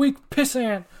like, he's a weak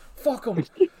pissant. Fuck him.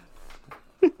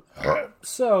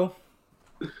 So,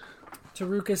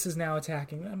 Tarukas is now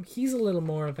attacking them. He's a little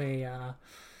more of a...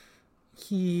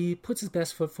 he puts his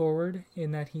best foot forward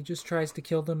in that he just tries to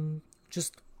kill them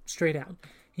just straight out.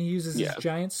 He uses his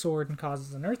giant sword and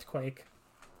causes an earthquake.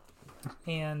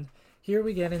 And here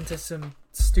we get into some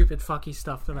stupid fucky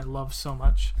stuff that I love so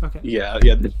much. Okay. Yeah.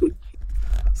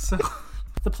 So,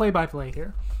 the play-by-play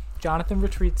here. Jonathan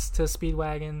retreats to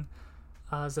Speedwagon,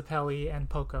 Zappelli, and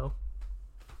Poco.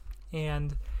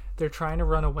 And they're trying to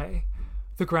run away.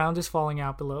 The ground is falling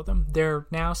out below them. They're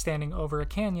now standing over a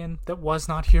canyon that was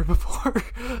not here before.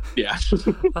 Yeah.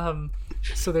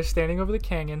 So they're standing over the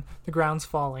canyon, the ground's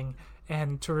falling,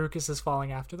 and Tarukas is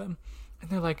falling after them. And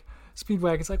they're like,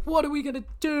 Speedwagon's like, what are we gonna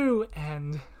do?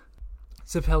 And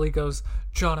Zappelli goes,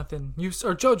 Jonathan,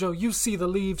 Jojo, you see the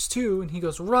leaves too. And he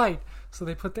goes, right. So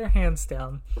they put their hands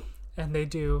down and they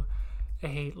do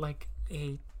a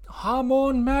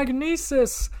hormone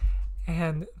magnesis.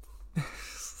 And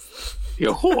they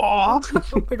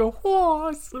go,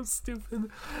 it's so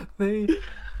stupid. They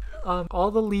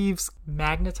all the leaves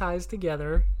magnetize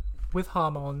together with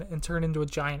hormone and turn into a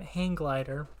giant hang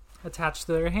glider attached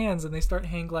to their hands, and they start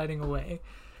hang gliding away.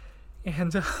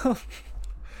 And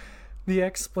the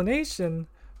explanation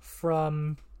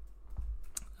from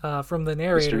the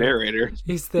narrator, Mr. Narrator,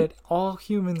 is that all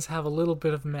humans have a little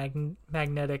bit of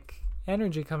magnetic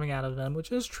energy coming out of them,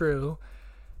 which is true,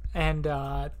 and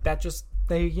that just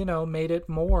they made it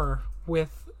more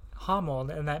with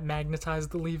hormone, and that magnetized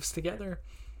the leaves together.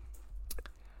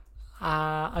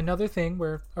 Another thing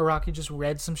where Araki just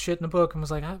read some shit in a book and was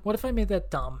like, what if I made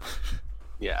that dumb?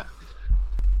 Yeah.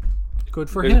 Good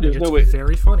for him. It's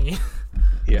very funny.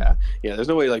 Yeah. There's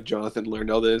no way like Jonathan learned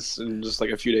all this in just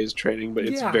like a few days training, but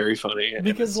it's very funny.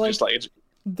 Because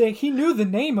he knew the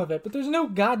name of it, but there's no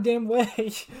goddamn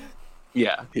way.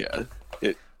 Yeah.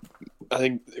 I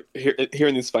think here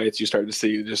in these fights, you start to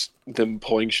see just them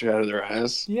pulling shit out of their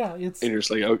ass. Yeah, and you're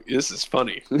just like, oh, this is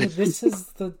funny. This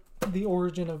is the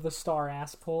origin of the star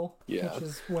ass pull. Yeah. Which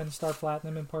is when Star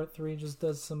Platinum in Part 3 just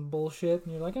does some bullshit,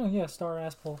 and you're like, oh yeah, star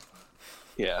ass pull.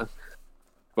 Yeah.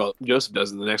 Well, Joseph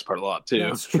does in the next part a lot, too.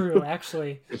 That's true,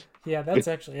 actually. Yeah, that's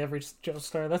actually every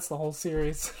Joestar. That's the whole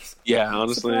series. Yeah,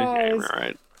 honestly. Yeah,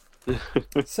 right.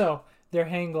 So, they're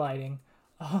hang gliding.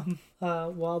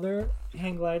 While they're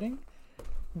hang gliding,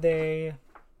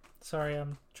 Sorry,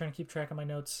 I'm trying to keep track of my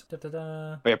notes.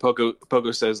 Oh, yeah,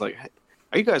 Poco says, like,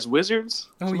 are you guys wizards?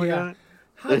 Oh, yeah.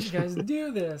 How'd you guys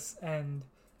do this? And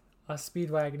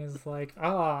Speedwagon is like,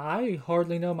 I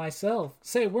hardly know myself.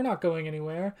 Say, we're not going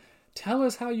anywhere. Tell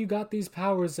us how you got these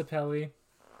powers, Zappelli.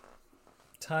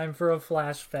 Time for a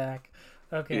flashback.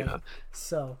 Okay, yeah.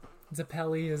 So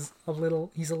Zappelli is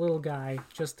he's a little guy,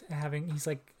 he's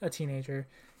like a teenager.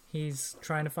 He's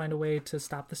trying to find a way to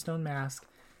stop the stone mask.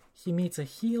 He meets a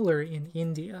healer in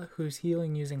India who's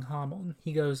healing using hormone.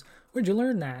 He goes, where'd you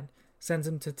learn that? Sends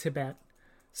him to Tibet.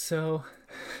 So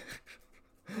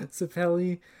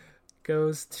Zappelli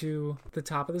goes to the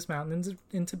top of this mountain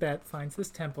in Tibet, finds this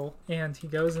temple, and he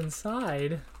goes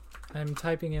inside, I'm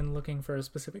typing in looking for a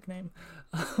specific name.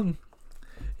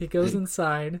 He goes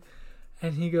inside,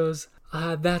 and he goes,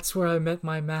 that's where I met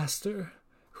my master,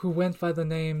 who went by the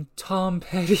name Tom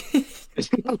Petty.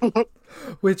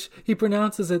 Which he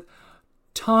pronounces it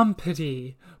Tom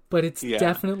Petty, but it's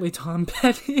definitely Tom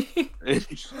Petty.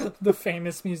 The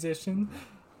famous musician.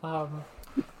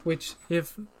 Which,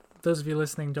 if those of you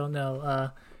listening don't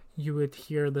know, you would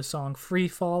hear the song Free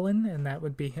Fallin', and that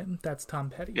would be him. That's Tom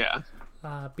Petty. Yeah.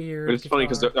 Beard, but it's guitar. funny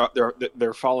because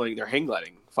they're falling, they're hang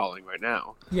gliding, falling right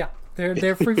now. Yeah,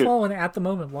 they're free falling at the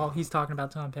moment while he's talking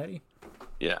about Tom Petty.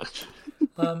 Yeah.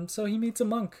 So he meets a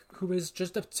monk who is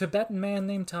just a Tibetan man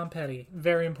named Tom Petty.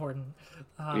 Very important.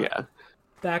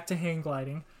 Back to hang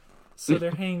gliding. So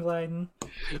they're hang gliding.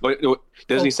 Wait,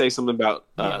 doesn't he say something about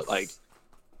yes.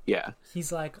 Yeah.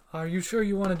 He's like, are you sure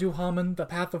you want to do Haman? The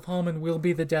path of Haman will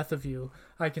be the death of you.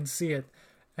 I can see it.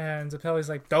 And Zappelli's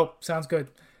like, dope, sounds good.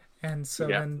 And so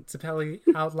then Zappelli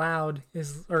out loud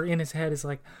in his head is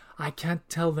like, I can't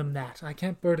tell them that. I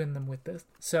can't burden them with this.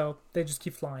 So they just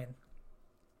keep flying.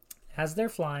 As they're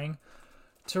flying,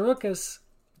 Tarukas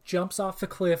jumps off the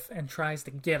cliff and tries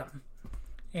to get him.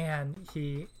 And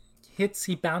he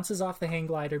bounces off the hang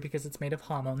glider because it's made of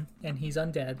Haman, and he's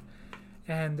undead.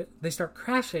 And they start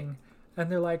crashing,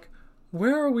 and they're like,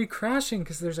 where are we crashing?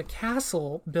 Because there's a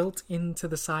castle built into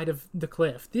the side of the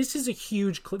cliff. This is a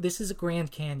huge cliff. This is a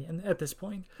Grand Canyon at this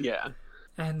point. Yeah.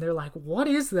 And they're like, what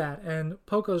is that? And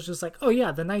Poco's just like, oh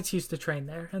yeah, the knights used to train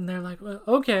there. And they're like, well,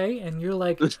 okay. And you're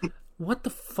like, what the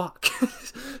fuck?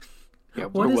 Yeah,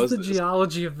 what is the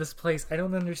geology of this place? I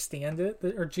don't understand it.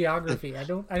 Or geography. I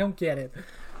don't get it.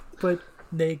 But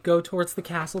they go towards the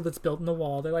castle that's built in the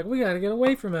wall. They're like, we gotta get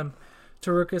away from him.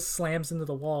 Tarukas slams into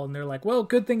the wall, and they're like, well,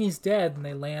 good thing he's dead. And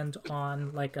they land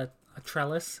on, like, a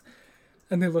trellis.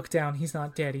 And they look down. He's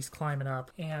not dead. He's climbing up.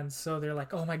 And so they're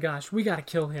like, oh my gosh, we gotta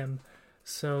kill him.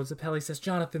 So Zappelli says,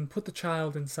 Jonathan, put the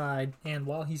child inside. And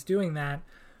while he's doing that,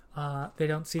 they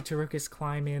don't see Tarukas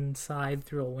climb inside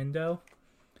through a window.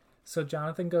 So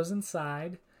Jonathan goes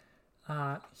inside.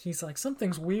 He's like,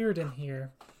 something's weird in here.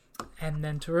 And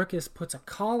then Tarukas puts a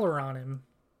collar on him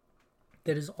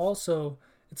that is also...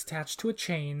 It's attached to a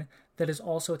chain that is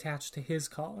also attached to his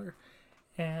collar.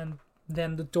 And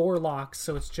then the door locks,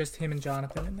 so it's just him and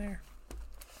Jonathan in there.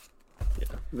 Yeah,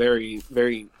 very,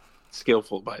 very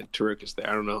skillful by Tarukas there.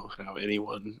 I don't know how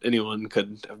anyone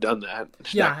could have done that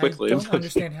that quickly. I don't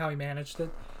understand how he managed it.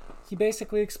 He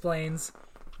basically explains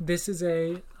this is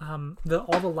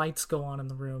all the lights go on in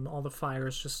the room. All the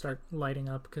fires just start lighting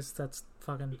up because that's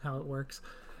fucking how it works.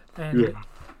 And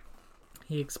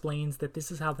he explains that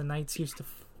this is how the knights used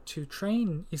to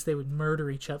train, is they would murder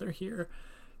each other here,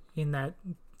 in that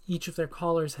each of their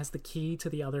collars has the key to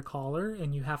the other collar,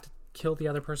 and you have to kill the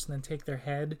other person and take their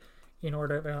head in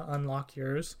order to unlock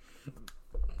yours.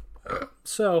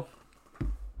 So,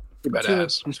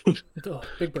 badass.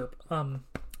 Big burp.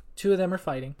 Two of them are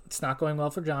fighting. It's not going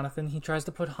well for Jonathan. He tries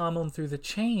to put Hamun through the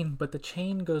chain, but the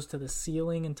chain goes to the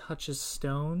ceiling and touches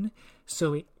stone,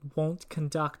 so it won't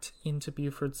conduct into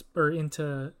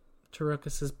into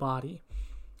Tarukas' body.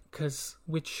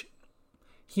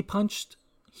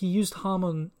 He used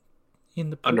Hamun in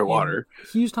the underwater.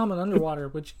 He used Hamun underwater,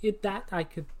 which it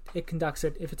conducts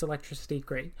it if it's electricity,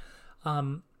 great.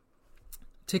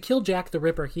 To kill Jack the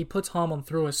Ripper, he puts Hamun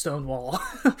through a stone wall.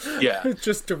 Yeah.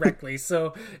 Just directly.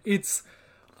 So it's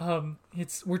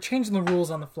we're changing the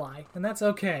rules on the fly, and that's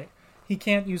okay. He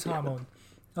can't use Hamun.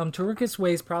 Tarukas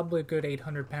weighs probably a good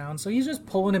 800 pounds, so he's just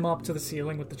pulling him up to the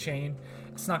ceiling with the chain.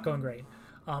 It's not going great.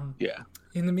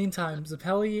 In the meantime,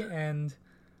 Zappelli and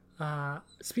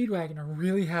Speedwagon are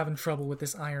really having trouble with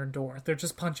this iron door. They're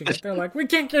just punching it. They're like, we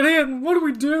can't get in! What do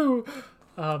we do?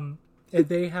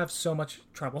 They have so much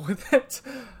trouble with it.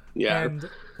 Yeah. And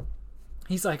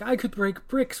he's like, I could break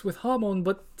bricks with Hamun,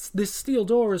 but this steel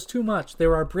door is too much.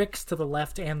 There are bricks to the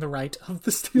left and the right of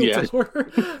the steel door.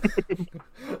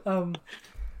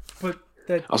 But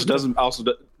that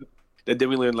did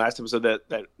we learn last episode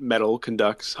that metal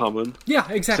conducts Hamun?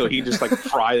 Yeah, exactly. So he just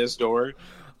pry this door.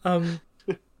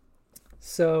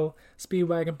 So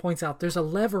Speedwagon points out there's a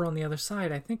lever on the other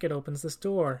side. I think it opens this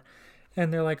door.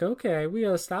 And they're like, okay, we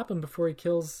gotta stop him before he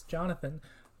kills Jonathan.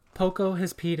 Poco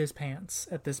has peed his pants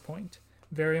at this point.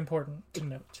 Very important to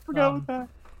note. Forgot about that.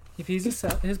 He pees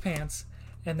his pants,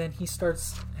 and then he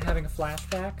starts having a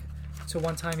flashback to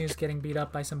one time he was getting beat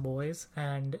up by some boys,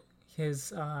 and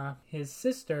his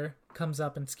sister comes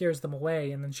up and scares them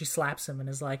away, and then she slaps him and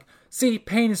is like, see,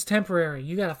 pain is temporary.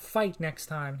 You gotta fight next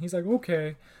time. He's like,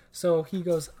 okay. So he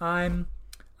goes, I'm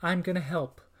gonna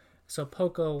help. So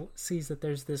Poco sees that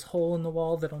there's this hole in the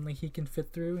wall that only he can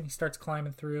fit through, and he starts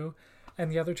climbing through.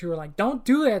 And the other two are like, don't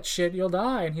do that shit, you'll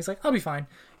die. And he's like, I'll be fine.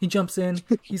 He jumps in.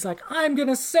 He's like, I'm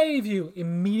gonna save you.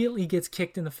 Immediately gets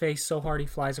kicked in the face so hard he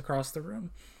flies across the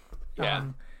room. Yeah.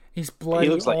 He's bloody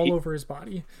all over his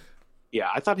body. Yeah,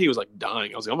 I thought he was like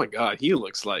dying. I was like, oh my god, he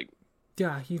looks like...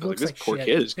 Yeah, he looks like this poor shit.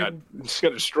 kid just got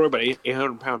destroyed by an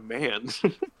 800-pound man.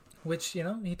 Which, you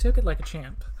know, he took it like a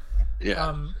champ.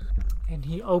 Yeah. And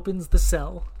he opens the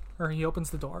cell, or he opens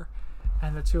the door,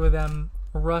 and the two of them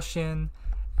rush in,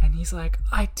 and he's like,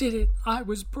 I did it, I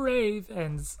was brave,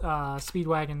 and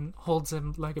Speedwagon holds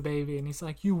him like a baby, and he's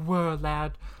like, you were,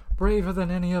 lad, braver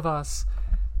than any of us.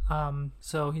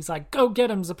 So he's like, go get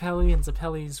him, Zeppeli, and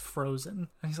Zeppeli's frozen.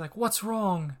 And he's like, what's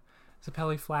wrong?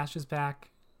 Zeppeli flashes back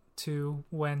to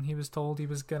when he was told he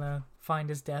was gonna find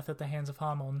his death at the hands of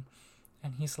Hamon.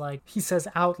 And he's like, he says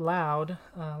out loud,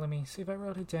 let me see if I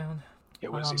wrote it down. Yeah,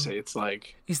 what does he say? It's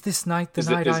like... Is this night the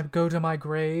night I go to my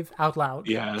grave? Out loud.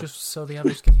 Yeah. Just so the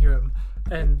others can hear him.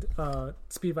 And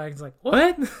Speedwagon's like,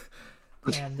 what?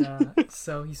 And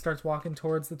so he starts walking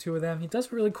towards the two of them. He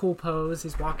does a really cool pose.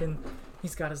 He's walking,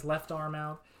 he's got his left arm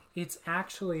out. It's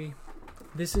actually,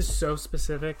 this is so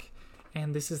specific,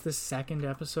 and this is the second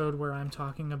episode where I'm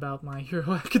talking about My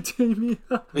Hero Academia.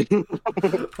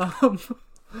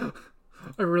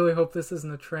 I really hope this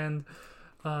isn't a trend.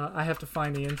 I have to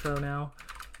find the intro now.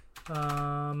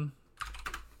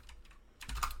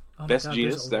 Best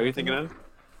Genius? Is that what you're thinking of?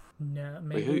 No,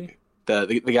 maybe.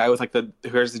 The guy with like who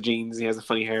wears the jeans, he has the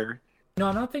funny hair. No,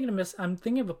 I'm not thinking of I'm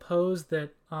thinking of a pose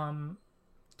that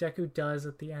Deku does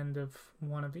at the end of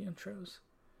one of the intros.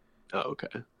 Oh,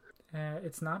 okay.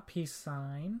 It's not peace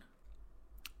sign.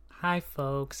 Hi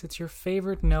folks, it's your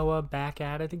favorite Noah back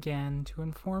at it again to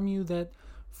inform you that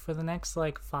for the next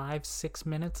like 5-6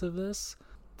 minutes of this,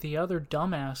 the other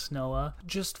dumbass Noah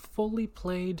just fully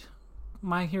played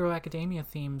My Hero Academia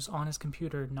themes on his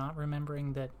computer, not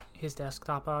remembering that his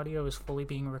desktop audio is fully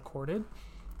being recorded.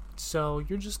 So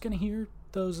you're just gonna hear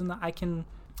those I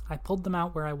pulled them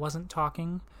out where I wasn't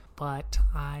talking, but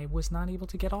I was not able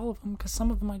to get all of them because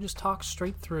some of them I just talked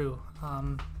straight through.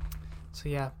 So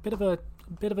yeah, bit of a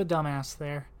dumbass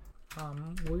there.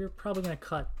 We're probably gonna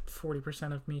cut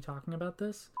 40% of me talking about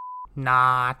this.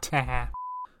 Not.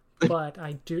 But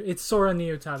I do. It's Sora ni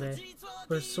Utabe,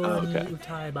 or Sora ni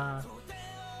Utaiba,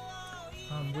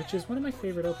 which is one of my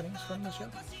favorite openings from the show.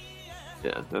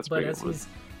 Yeah, that's but pretty good.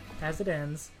 As it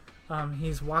ends,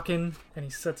 he's walking and he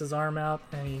sets his arm out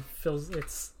and he feels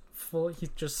it's full. He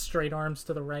just straight arms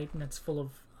to the right and it's full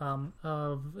of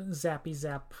Zappy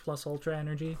Zap plus Ultra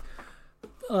energy.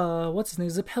 What's his name?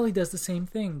 Zeppeli does the same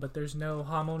thing, but there's no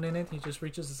Hamon in it. He just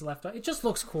reaches his left eye. It just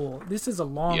looks cool. This is a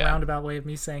long roundabout way of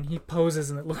me saying he poses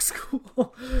and it looks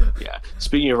cool. Yeah.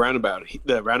 Speaking of roundabout,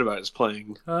 the roundabout is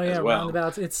playing. Oh yeah, as well.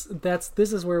 Roundabouts.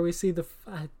 This is where we see the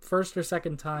first or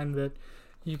second time that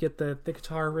you get the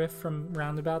guitar riff from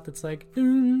Roundabout. That's like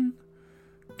dun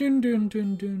dun dun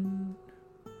dun dun.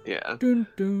 Yeah. Dun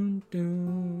dun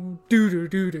dun doo doo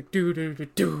doo doo doo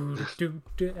doo doo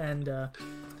doo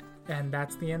and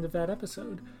that's the end of that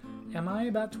episode. Am I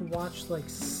about to watch like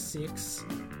 6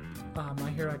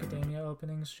 My Hero Academia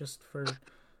openings just for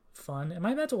fun? Am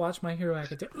I about to watch My Hero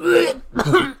Academia?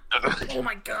 Oh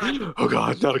my god! Oh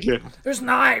god, not again! There's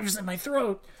knives in my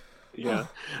throat. Yeah,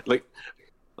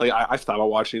 I thought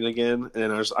about watching it again,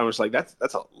 and I was like, that's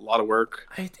a lot of work.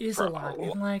 It is a lot,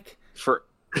 and like for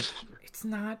it's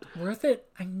not worth it.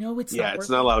 I know it's not. Yeah, it's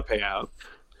not a lot of payout.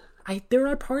 There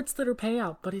are parts that are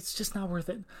payout, but it's just not worth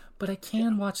it. But I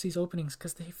can watch these openings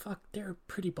because they're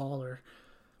pretty baller.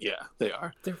 Yeah, they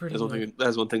are. They're pretty.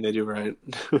 That's one thing they do right.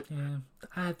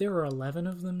 Yeah, there are 11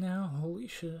 of them now. Holy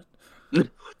shit!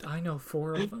 I know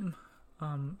 4 of them,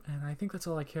 and I think that's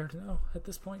all I care to know at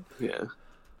this point. Yeah.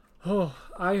 Oh,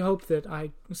 I hope that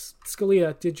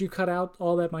Scalia, did you cut out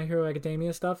all that My Hero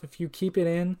Academia stuff? If you keep it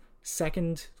in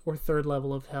 2nd or 3rd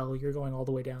level of hell, you're going all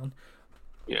the way down.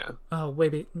 Yeah. Oh,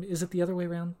 wait. Is it the other way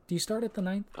around? Do you start at the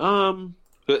 9th?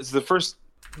 It's the first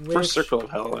circle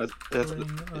of hell. That's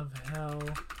ring of hell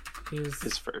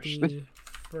is first. The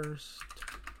first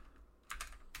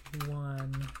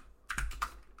one.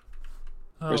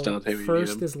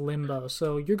 First is Limbo.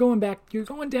 So you're going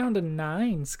down to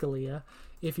 9, Scalia,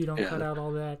 if you don't cut out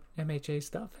all that MHA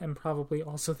stuff, and probably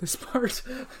also this part.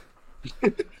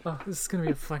 Oh, this is gonna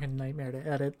be a fucking nightmare to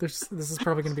edit. This is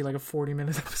probably gonna be like a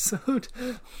 40-minute episode.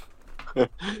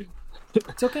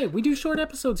 It's okay. We do short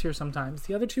episodes here sometimes.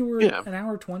 The other 2 were an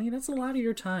hour 20. That's a lot of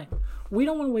your time. We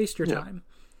don't want to waste your time.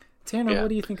 Tanner, what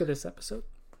do you think of this episode?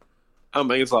 I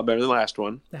think it's a lot better than the last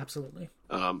one. Absolutely.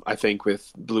 I think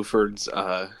with Bluford's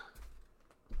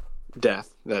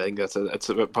death, I think that's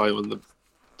probably one of the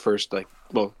first,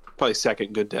 probably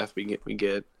second good death we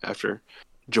get after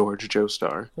George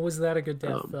Joestar. Was that a good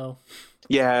death though?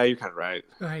 Yeah, you're kind of right.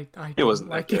 It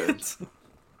wasn't like that good. it.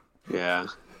 Yeah.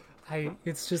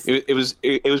 It's just it was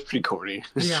pretty corny.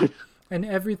 Yeah, and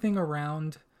everything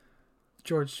around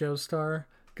George Joestar,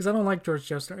 because I don't like George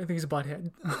Joestar. I think he's a butthead.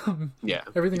 Yeah,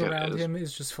 everything around him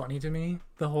is just funny to me.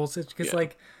 The whole situation, because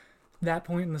like that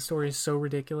point in the story is so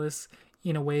ridiculous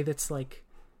in a way that's like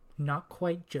not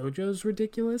quite JoJo's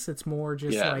ridiculous. It's more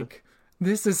just like,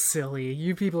 this is silly.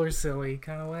 You people are silly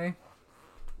kind of way.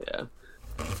 Yeah.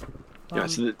 Yeah.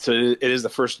 So it is the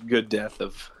first good death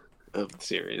of the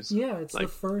series. Yeah, it's like,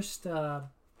 the first.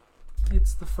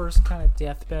 It's the first kind of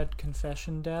deathbed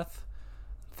confession death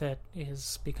that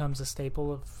becomes a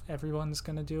staple of everyone's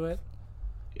gonna do it.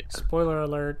 Yeah. Spoiler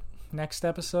alert: next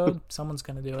episode, someone's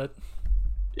gonna do it.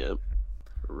 Yep.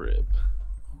 Rip.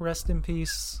 Rest in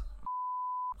peace,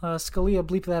 Scalia.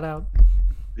 Bleep that out.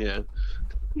 Yeah.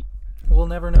 We'll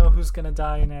never know who's gonna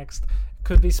die next.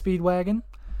 Could be Speedwagon.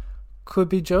 Could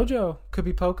be JoJo. Could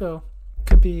be Poco.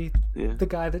 Could be the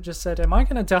guy that just said, "Am I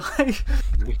gonna die?"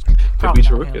 Could be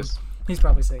Charukas. He's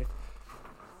probably safe.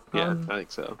 Yeah, I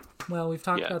think so. Well, we've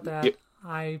talked about that. Yep.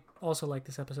 I also like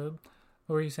this episode.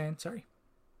 What were you saying? Sorry.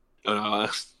 Oh, no,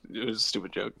 it was a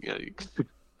stupid joke. Yeah.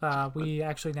 We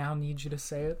actually now need you to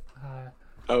say it.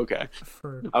 Okay.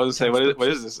 I was saying, what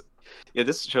is this? Yeah,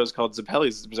 this show is called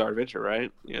Zappelli's Bizarre Adventure,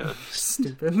 right? Yeah.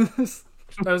 Stupid. That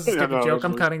was a stupid joke.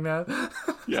 I'm cutting that.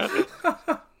 Yeah.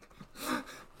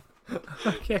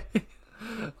 Okay.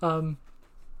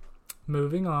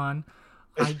 Moving on.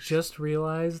 I just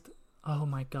realized, oh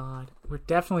my god, we're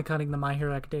definitely cutting the My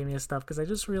Hero Academia stuff, because I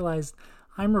just realized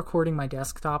I'm recording my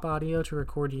desktop audio to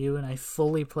record you, and I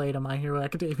fully played a My Hero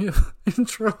Academia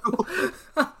intro.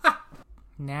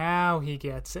 Now he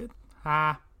gets it.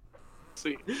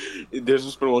 See, there's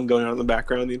just been one going on in the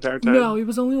background the entire time? No, it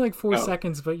was only like 4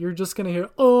 seconds, but you're just gonna hear,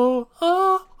 oh.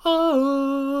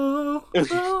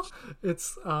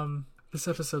 It's, this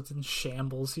episode's in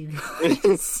shambles, you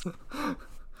guys.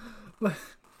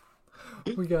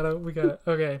 we gotta.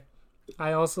 Okay,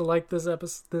 I also like this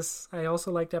episode. I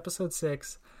also liked episode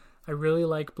 6. I really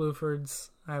like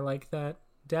Bluford's. I like that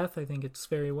death. I think it's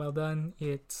very well done.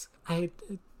 It's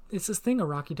this thing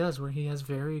Araki does where he has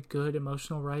very good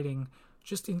emotional writing,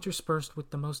 just interspersed with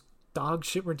the most dog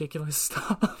shit ridiculous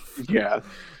stuff. Yeah.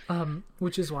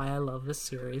 Which is why I love this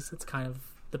series. It's kind of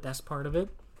the best part of it,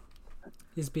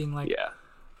 is being like,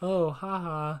 oh,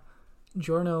 haha,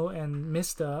 Giorno and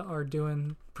Mista are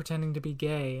pretending to be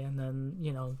gay, and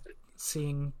then,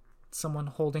 seeing someone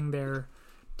holding their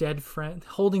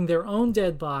own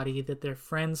dead body that their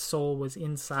friend's soul was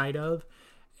inside of,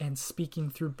 and speaking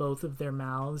through both of their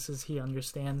mouths as he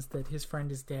understands that his friend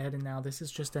is dead and now this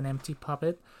is just an empty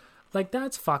puppet. Like,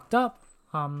 that's fucked up.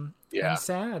 And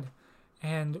sad.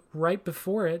 And right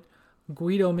before it,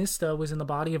 Guido Mista was in the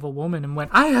body of a woman and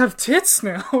went, "I have tits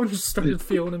now," and just started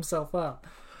feeling himself up.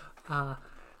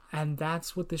 And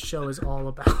that's what this show is all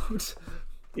about.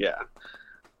 Yeah.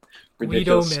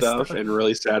 Ridiculous stuff and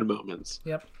really sad moments.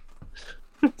 Yep.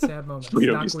 Sad moments.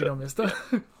 Guido Mista.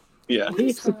 Yeah.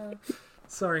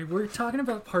 Sorry, we're talking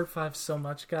about part 5 so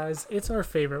much, guys. It's our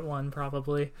favorite one,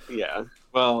 probably. Yeah.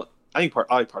 Well, I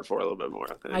like part 4 a little bit more,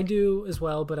 I think. I do as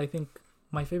well, but I think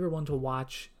my favorite one to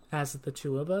watch as the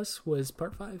two of us was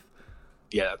part 5.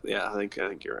 Yeah, I think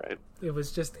you're right. It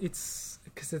was just,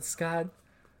 because it's got,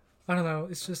 I don't know,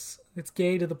 it's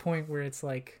gay to the point where it's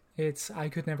like, I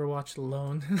could never watch it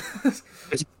alone.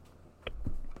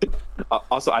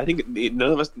 Also, I think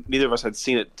neither of us had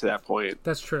seen it to that point.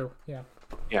 That's true, yeah.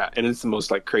 Yeah, and it's the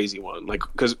most like crazy one, like,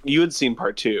 because you had seen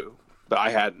part 2, but I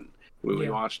hadn't when we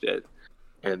watched it,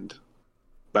 but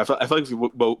I feel like if we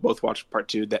both watched part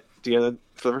 2 together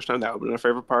for the first time, that would have been our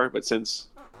favorite part. But since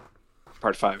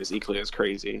part 5 is equally as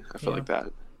crazy, I feel like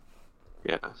that.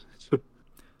 Yeah.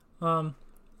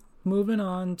 Moving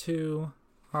on to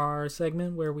our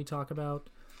segment where we talk about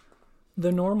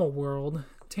the normal world.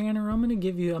 Tanner, I'm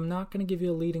not gonna give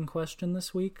you a leading question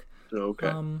this week. Okay.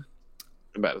 I'm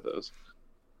bad at those.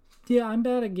 Yeah, I'm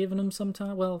bad at giving them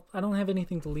sometimes. Well, I don't have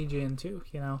anything to lead you into,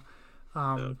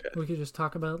 Okay. We could just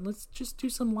talk about, let's just do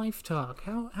some life talk.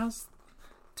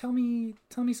 Tell me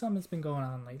something that's been going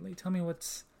on lately. Tell me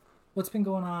what's been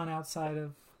going on outside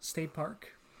of State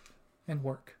Park and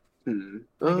work. I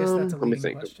guess that's a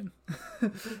leading question.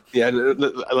 Yeah,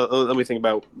 let me think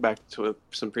about back to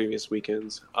some previous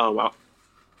weekends. Did I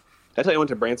tell you I went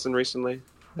to Branson recently?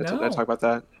 Did I talk about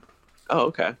that? Oh,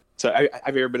 okay. So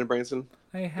have you ever been to Branson?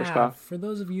 I have. For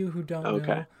those of you who don't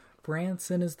know,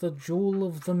 Branson is the jewel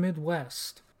of the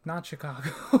Midwest, not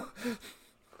Chicago.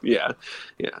 Yeah.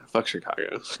 Fuck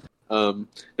Chicago. No,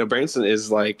 Branson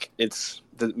is like it's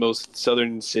the most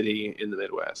southern city in the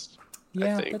Midwest.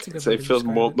 Yeah, I think that's a good so. way It to feels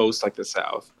describe it. most like the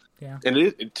South. Yeah.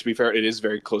 And to be fair, it is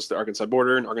very close to the Arkansas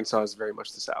border, and Arkansas is very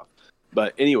much the South.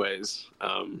 But anyways,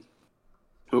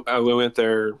 we went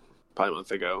there probably a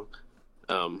month ago.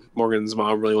 Morgan's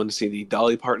mom really wanted to see the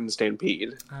Dolly Parton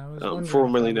Stampede, I was wondering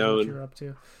formerly if that was what known, you're up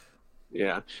to.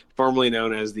 yeah, formerly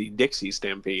known as the Dixie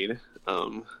Stampede.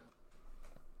 Do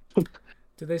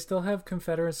they still have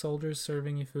Confederate soldiers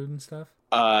serving you food and stuff?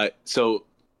 So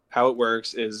how it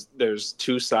works is there's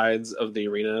two sides of the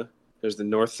arena. There's the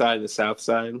north side and the south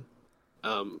side.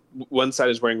 One side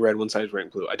is wearing red, one side is wearing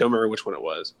blue. I don't remember which one it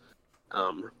was.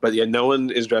 But yeah, no one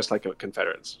is dressed like a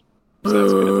Confederates.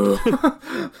 So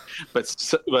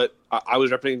that's good. but I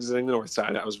was representing the north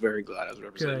side. I was very glad I was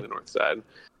representing the north side.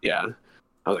 Yeah.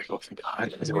 I was like, oh, thank God. I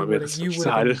didn't want to be on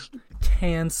the side.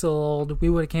 Canceled.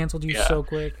 We would have canceled you so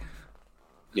quick.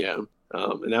 Yeah.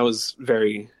 And that was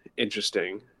very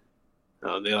interesting.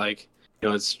 They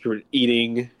you're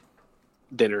eating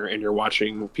dinner and you're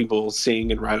watching people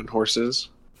sing and ride on horses,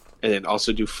 and then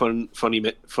also do funny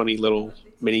little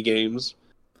mini games.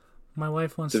 My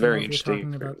wife wants to know if you're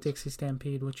talking about Dixie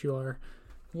Stampede, which you are.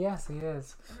 Yes, he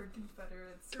is.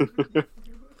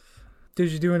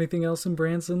 Did you do anything else in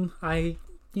Branson? Maybe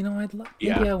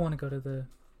I want to go to the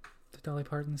Dolly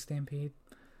Parton Stampede.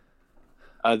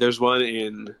 There's one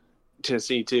in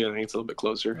Tennessee too. I think it's a little bit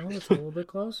closer. Oh, it's a little bit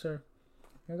closer.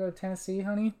 You go to Tennessee,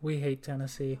 honey? We hate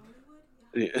Tennessee.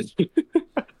 Yeah.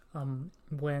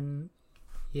 When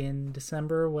in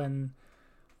December, when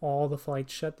all the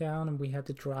flights shut down and we had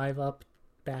to drive up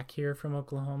back here from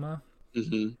Oklahoma,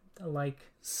 like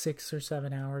 6 or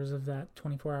 7 hours of that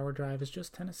 24-hour drive is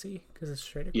just Tennessee because it's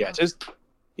straight across.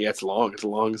 It's long. It's a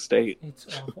long state. It's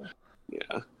awful.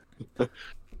 Yeah.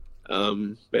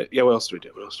 But yeah, what else did we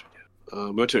do?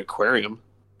 We went to an aquarium.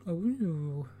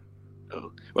 Ooh.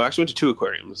 Oh, well, actually, went to two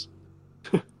aquariums.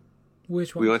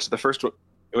 Which one? We went to the first one.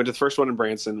 We went to the first one in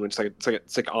Branson, which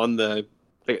it's like on the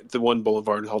one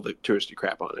boulevard with all the touristy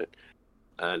crap on it,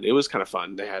 and it was kind of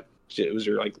fun. It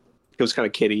was kind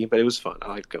of kiddie, but it was fun. I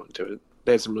liked going to it.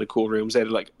 They had some really cool rooms. They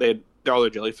had all their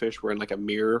jellyfish were in like a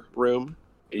mirror room,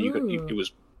 and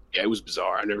it was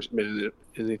bizarre. I've never been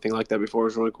in anything like that before. It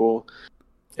was really cool.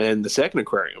 And the second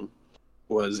aquarium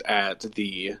was at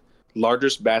the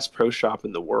largest Bass Pro Shop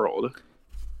in the world,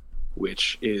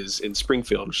 which is in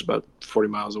Springfield, which is about 40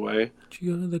 miles away. Did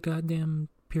you go to the goddamn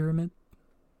pyramid?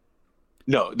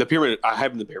 No, the pyramid. I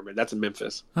have the pyramid. That's in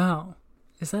Memphis. Oh,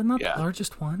 is that not the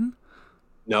largest one?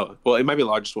 No, well, it might be the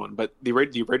largest one, but the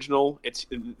original,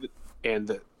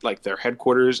 their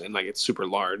headquarters and it's super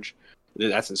large.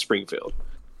 That's in Springfield,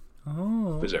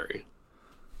 Missouri.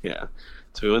 Yeah,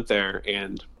 so we went there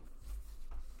and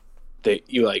they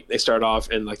start off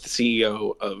and the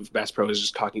CEO of Bass Pro is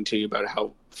just talking to you about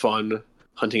how fun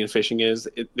hunting and fishing is.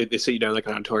 They sit you down like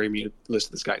an auditorium, you listen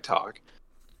to this guy talk,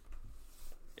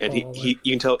 and you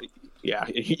can tell. Yeah,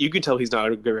 you can tell he's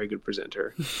not a very good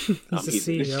presenter. He's the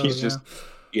CEO.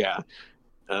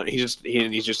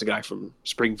 He's just a guy from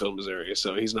Springfield, Missouri,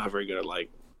 so he's not very good at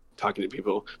talking to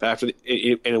people. But and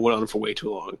it went on for way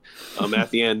too long. At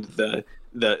the end, the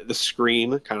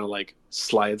screen kind of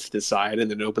slides to the side, and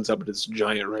then it opens up into this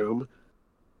giant room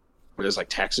where there's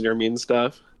taxidermy and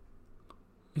stuff.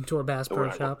 Into a Bass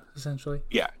Pro Shop, essentially.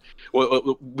 Yeah.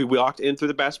 Well, we walked in through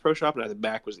the Bass Pro Shop, and at the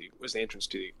back was the entrance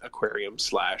to the aquarium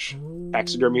 /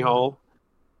 taxidermy hall.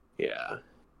 Yeah.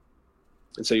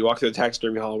 And so you walk through the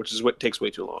taxidermy hall, which is what takes way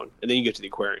too long, and then you get to the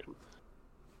aquarium,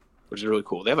 which is really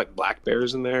cool. They have black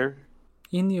bears in there.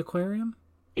 In the aquarium?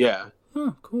 Yeah.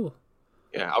 Oh, cool.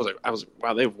 Yeah, I was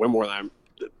wow, they have way more than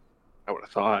I would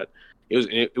have thought. It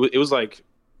was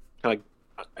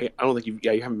I don't think you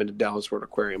haven't been to Dallas for an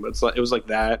aquarium, but it was like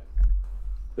that.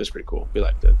 It was pretty cool. We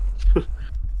liked it.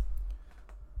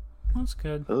 That's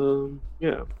good.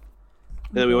 Yeah. And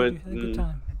then we went. Had a good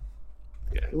time.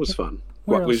 Yeah, it was fun.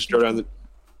 We just drove down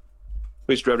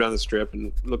the strip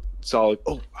and saw.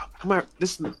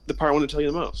 This is the part I want to tell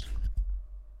you the most.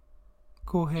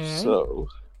 Go ahead.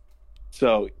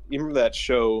 So you remember that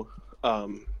show,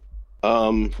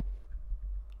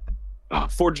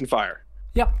 Forge and Fire?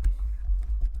 Yep.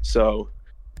 So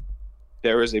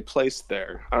there is a place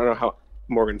there. I don't know how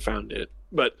Morgan found it,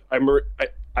 but I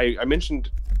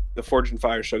mentioned the Forge and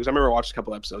Fire show because I remember watching a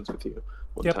couple episodes with you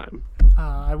one time.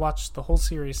 I watched the whole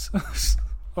series.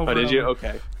 Oh, did you?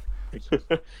 Okay.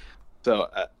 So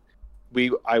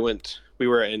we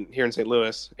were here in St.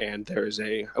 Louis, and there's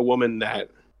a woman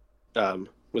that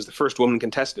was the first woman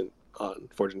contestant on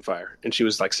Forge and Fire, and she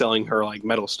was selling her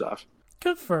metal stuff.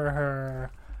 Good for her.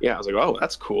 Yeah, I was like, oh,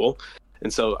 that's cool.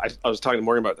 And so I was talking to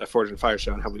Morgan about that Forge and Fire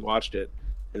show and how we watched it,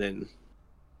 and then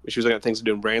she was looking at things to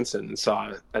do in Branson and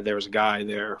saw that there was a guy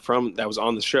there that was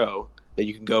on the show that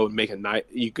you could go and make a knife.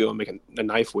 You could go and make a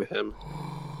knife with him.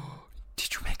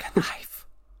 Did you make a knife?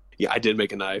 Yeah, I did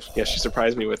make a knife. Yeah, she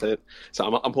surprised me with it. So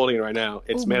I'm holding it right now.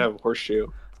 It's made out of a horseshoe.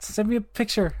 Send me a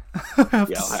picture. I'll have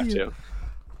to.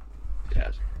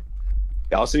 Yeah,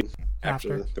 I'll see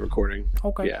after the recording.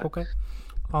 Okay. Yeah. Okay.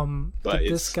 But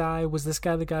was this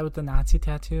guy the guy with the Nazi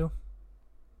tattoo?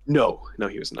 No,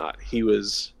 he was not. He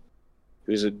was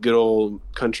a good old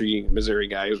country Missouri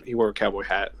guy. He wore a cowboy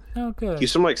hat. Oh, good.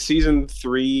 He's from like season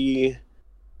 3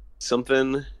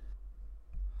 something.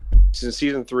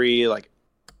 Season 3, like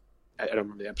I don't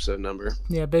remember the episode number.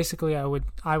 Yeah, basically I would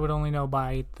only know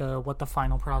by what the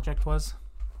final project was.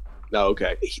 Oh,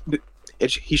 okay.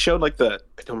 He showed like I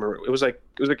don't remember. It was like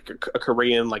a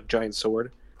Korean like giant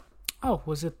sword. Oh,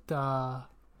 was it let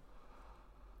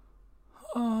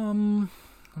me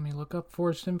look up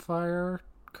Forged in Fire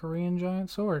Korean giant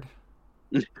sword.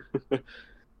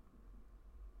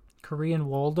 Korean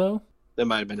Waldo? That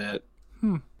might have been it.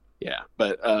 Yeah,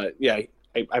 but yeah,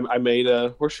 I made a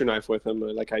horseshoe knife with him.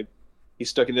 He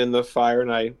stuck it in the fire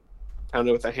and I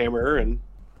pounded it with a hammer and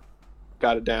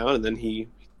got it down, and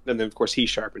then of course he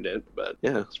sharpened it. But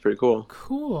yeah, it's pretty cool.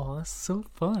 Cool, that's so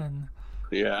fun.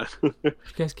 Yeah. Did you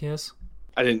guys kiss?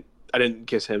 I didn't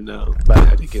kiss him, no, but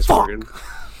I did kiss Morgan.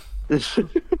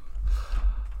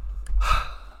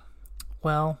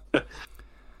 Well,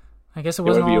 I guess it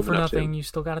wasn't all for nothing. You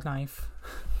still got a knife.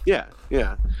 Yeah.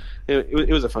 It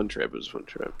was a fun trip.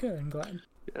 Good, I'm glad.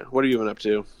 Yeah. What are you up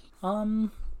to?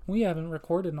 We haven't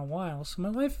recorded in a while, so my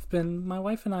wife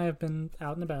and I have been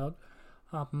out and about.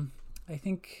 I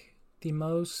think the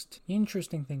most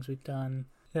interesting things we've done.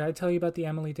 Did I tell you about the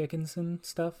Emily Dickinson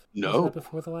stuff? No. Was that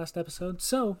before the last episode?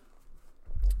 So,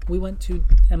 we went to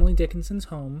Emily Dickinson's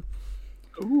home.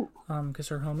 Ooh. Because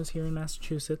her home is here in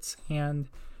Massachusetts, and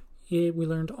we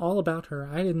learned all about her.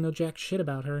 I didn't know jack shit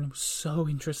about her, and it was so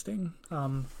interesting.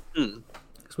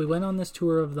 Because we went on this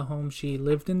tour of the home she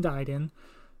lived and died in.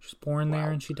 She was born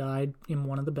there, and she died in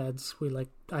one of the beds.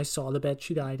 I saw the bed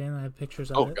she died in. I have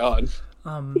pictures of it. Oh,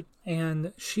 God.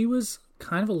 And she was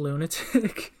kind of a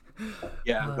lunatic.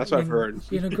 Yeah, that's what I've heard.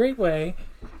 In a great way,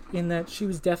 in that she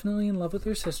was definitely in love with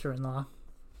her sister-in-law.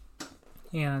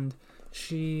 And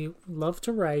she loved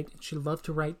to write. She loved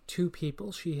to write to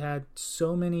people. She had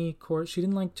so many she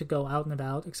didn't like to go out and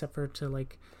about, except for to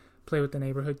like play with the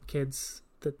neighborhood kids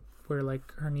that were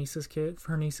like her niece's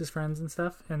friends and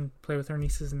stuff, and play with her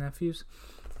nieces and nephews.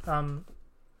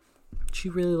 She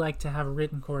really liked to have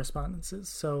written correspondences.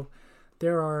 So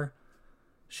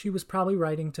she was probably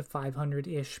writing to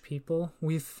 500-ish people.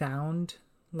 We've found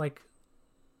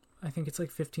I think it's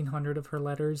 1,500 of her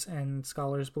letters, and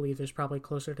scholars believe there's probably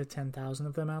closer to 10,000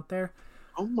 of them out there.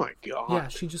 Oh my God. Yeah,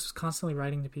 she just was constantly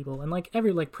writing to people, and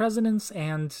presidents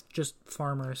and just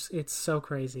farmers. It's so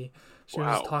crazy. She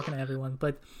was talking to everyone.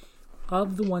 But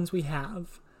of the ones we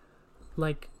have,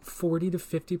 40 to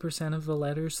 50% of the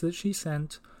letters that she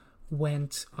sent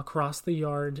went across the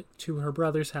yard to her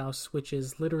brother's house, which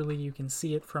is literally, you can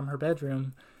see it from her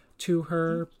bedroom, to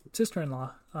her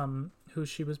sister-in-law, who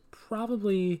she was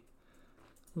probably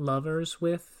lovers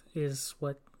with, is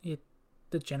what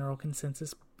the general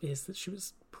consensus is, that she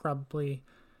was probably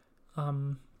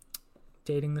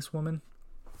dating this woman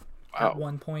at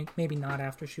one point. Maybe not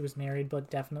after she was married, but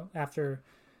definitely after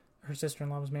her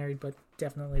sister-in-law was married, but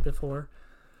definitely before.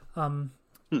 And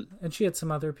she had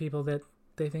some other people that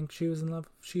they think she was in love.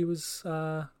 She was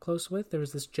close with. There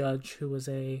was this judge who was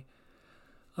he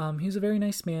was a very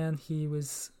nice man. He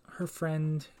was her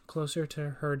friend closer to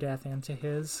her death and to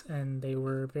his, and they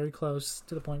were very close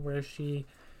to the point where she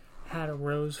had a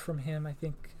rose from him. I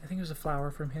think it was a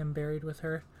flower from him buried with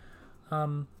her.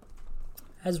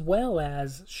 As well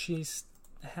as she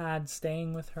had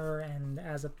staying with her, and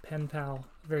as a pen pal,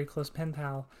 very close pen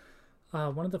pal,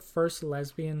 one of the first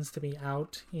lesbians to be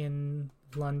out in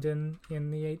London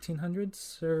in the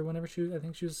 1800s, or whenever was she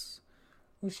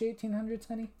 1800s,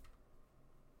 honey?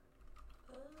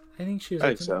 I think she was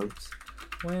 1800s. So.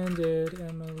 When did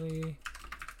Emily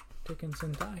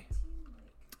Dickinson die?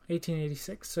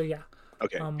 1886. So yeah.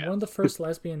 Okay. One of the first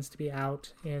lesbians to be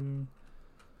out in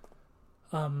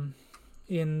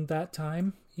that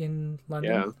time in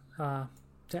London. Yeah.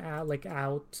 To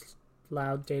out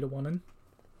loud date a woman.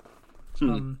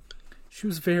 She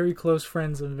was very close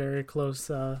friends and very close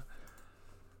pen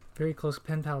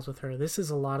pals with her. This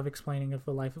is a lot of explaining of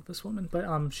the life of this woman, but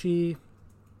she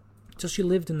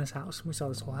lived in this house. We saw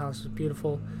this whole house. It was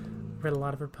beautiful. Read a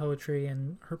lot of her poetry,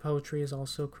 and her poetry is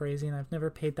also crazy, and I've never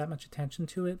paid that much attention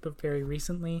to it, but very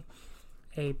recently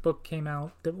a book came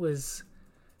out that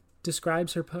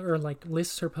describes her or like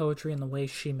lists her poetry in the way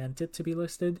she meant it to be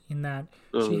listed, in that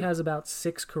she has about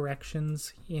 6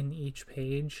 corrections in each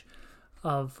page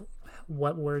of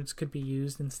what words could be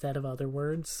used instead of other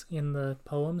words in the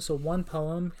poem. So one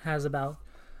poem has about,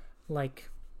 like,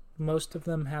 most of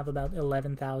them have about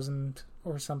 11,000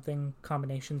 or something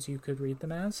combinations you could read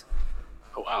them as.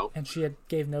 Oh, wow. And she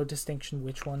gave no distinction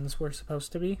which ones were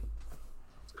supposed to be.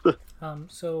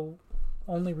 So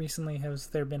only recently has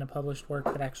there been a published work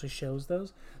that actually shows those.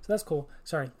 So that's cool.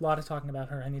 Sorry, a lot of talking about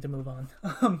her. I need to move on.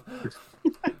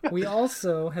 We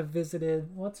also have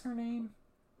visited, what's her name?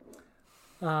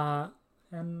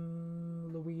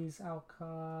 Louise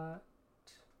Alcott.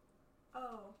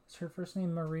 Oh. Is her first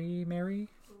name Mary?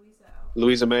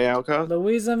 Louisa May Alcott?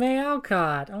 Louisa May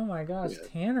Alcott. Oh my gosh, yeah.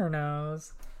 Tanner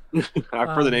knows. I've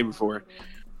heard the name before.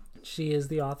 She is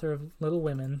the author of Little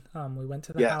Women. We went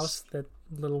to the house that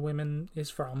Little Women is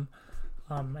from.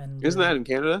 And isn't that in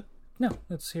Canada? No,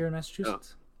 it's here in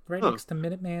Massachusetts. Right next to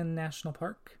Minuteman National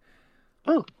Park.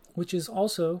 Oh. Which is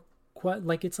also quite,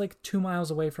 like, it's like 2 miles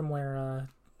away from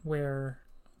where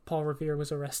Paul Revere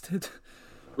was arrested.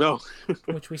 No.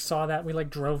 Which we saw that. We, like,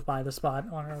 drove by the spot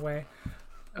on our way.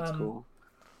 That's cool.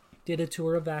 Did a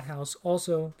tour of that house.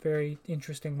 Also, very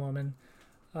interesting woman.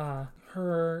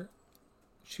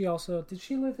 She also, did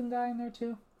she live and die in there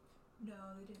too? No,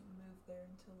 they didn't move there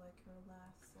until like her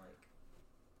last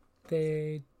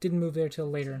They didn't move there till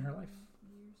later in her life.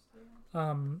 Years there. I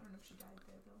don't know if she died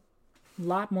there though.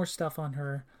 Lot more stuff on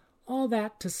her. All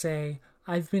that to say,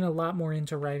 I've been a lot more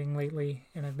into writing lately,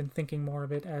 and I've been thinking more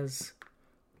of it as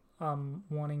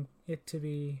wanting it to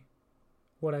be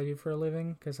what I do for a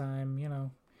living, because I'm,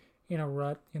 in a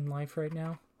rut in life right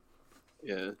now.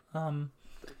 Yeah.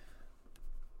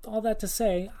 All that to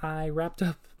say, I wrapped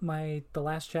up the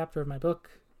last chapter of my book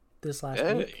this last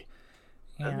week.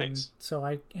 And so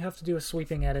I have to do a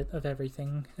sweeping edit of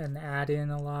everything and add in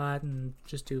a lot and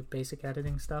just do basic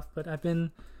editing stuff. But I've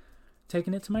been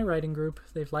taking it to my writing group.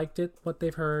 They've liked it, what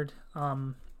they've heard.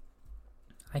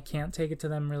 I can't take it to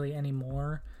them really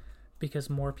anymore because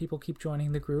more people keep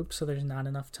joining the group, so there's not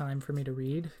enough time for me to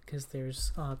read because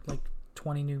there's like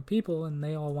 20 new people and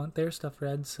they all want their stuff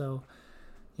read. So,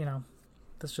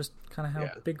 that's just kind of how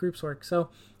big groups work. So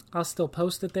I'll still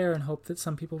post it there and hope that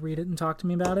some people read it and talk to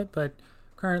me about it. But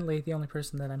currently, the only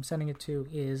person that I'm sending it to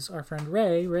is our friend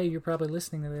Ray. Ray, you're probably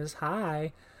listening to this.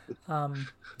 Hi.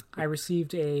 I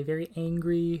received a very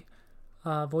angry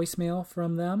voicemail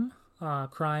from them,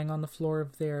 crying on the floor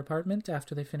of their apartment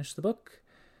after they finished the book,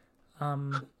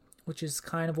 which is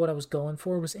kind of what I was going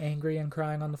for, was angry and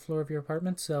crying on the floor of your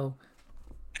apartment. So,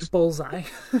 bullseye.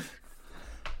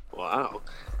 Wow.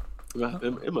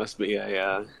 It must be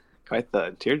quite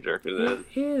the tearjerker then.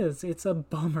 It is. It's a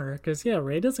bummer because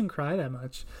Ray doesn't cry that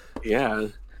much. Yeah.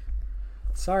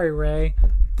 Sorry, Ray.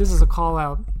 This is a call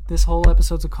out. This whole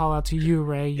episode's a call out to you,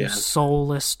 Ray. You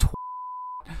soulless.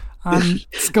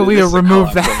 Scalia,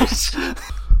 remove that.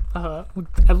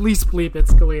 At least bleep it,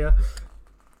 Scalia.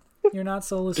 You're not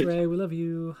soulless, Ray. We love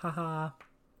you. Haha.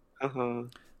 Who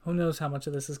knows how much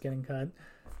of this is getting cut?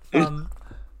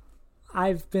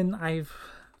 I've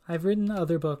written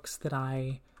other books that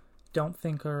I don't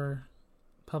think are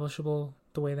publishable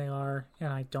the way they are,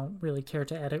 and I don't really care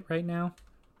to edit right now.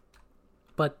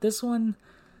 But this one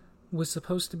was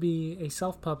supposed to be a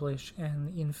self-publish,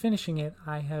 and in finishing it,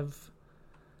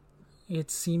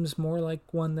 it seems more like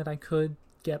one that I could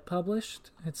get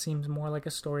published. It seems more like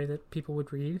a story that people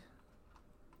would read.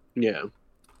 Yeah.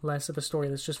 Less of a story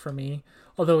that's just for me.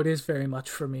 Although it is very much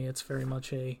for me. It's very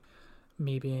much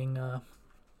me being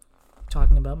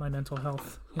talking about my mental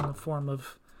health in the form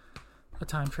of a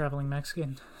time-traveling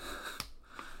Mexican.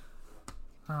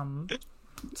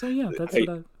 So yeah, that's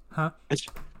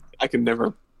I could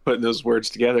never put those words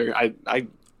together. I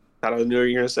thought I knew what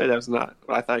you were going to say. That was not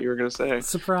what I thought you were going to say.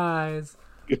 Surprise.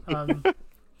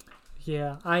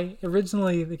 Yeah,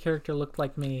 originally the character looked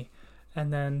like me,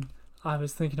 and then I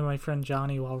was thinking of my friend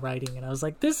Johnny while writing, and I was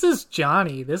like, this is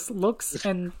Johnny. This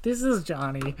is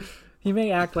Johnny. He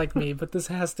may act like me, but this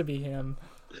has to be him.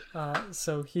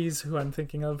 So he's who I'm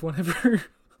thinking of whenever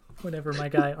my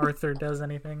guy Arthur does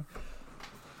anything.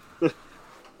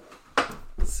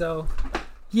 So,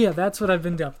 yeah, that's what I've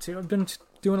been up to. I've been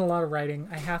doing a lot of writing.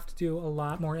 I have to do a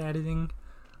lot more editing.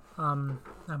 I'm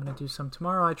going to do some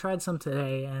tomorrow. I tried some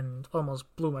today and almost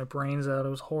blew my brains out. It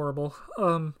was horrible.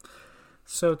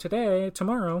 So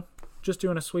tomorrow, just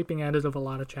doing a sweeping edit of a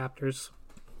lot of chapters.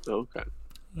 Okay.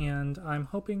 And I'm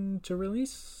hoping to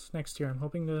release next year. I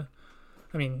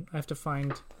have to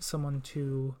find someone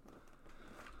to...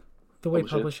 The way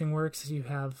publishing works is you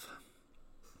have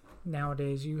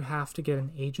nowadays you have to get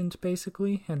an agent,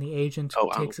 basically, and the agent Oh,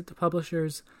 wow. takes it to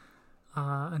publishers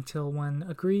until one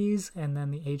agrees, and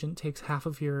then the agent takes half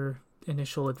of your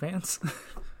initial advance.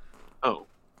 Oh.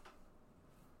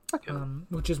 Okay.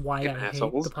 Which is why I hate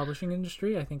assholes. the publishing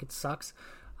industry. I think it sucks.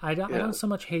 I don't so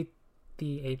much hate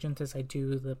the agent as I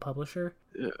do the publisher.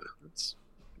 Yeah, that's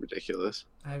ridiculous.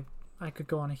 I could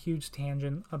go on a huge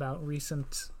tangent about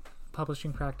recent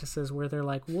publishing practices where they're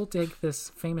like, we'll take this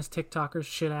famous TikToker's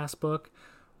shit-ass book,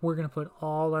 we're going to put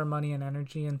all our money and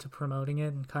energy into promoting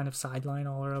it and kind of sideline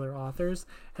all our other authors,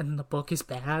 and then the book is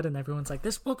bad and everyone's like,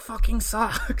 this book fucking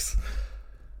sucks.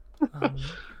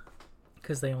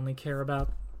 Because they only care about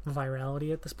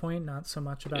virality at this point, not so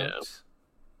much about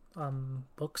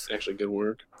books. Actually good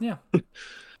work. Yeah.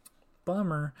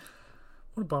 Bummer.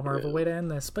 What a bummer of a way to end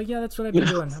this. But yeah, that's what I've been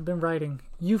doing. I've been writing.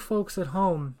 You folks at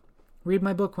home, read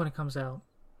my book when it comes out.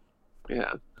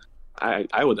 Yeah.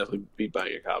 I will definitely be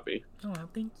buying a copy. Oh,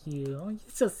 thank you. Oh, you're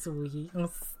so sweet.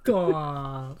 Oh,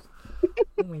 stop.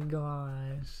 Oh my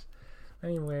gosh.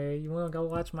 Anyway, you want to go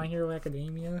watch My Hero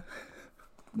Academia?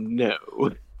 No.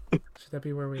 Should that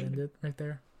be where we end it? Right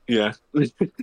there? Yeah.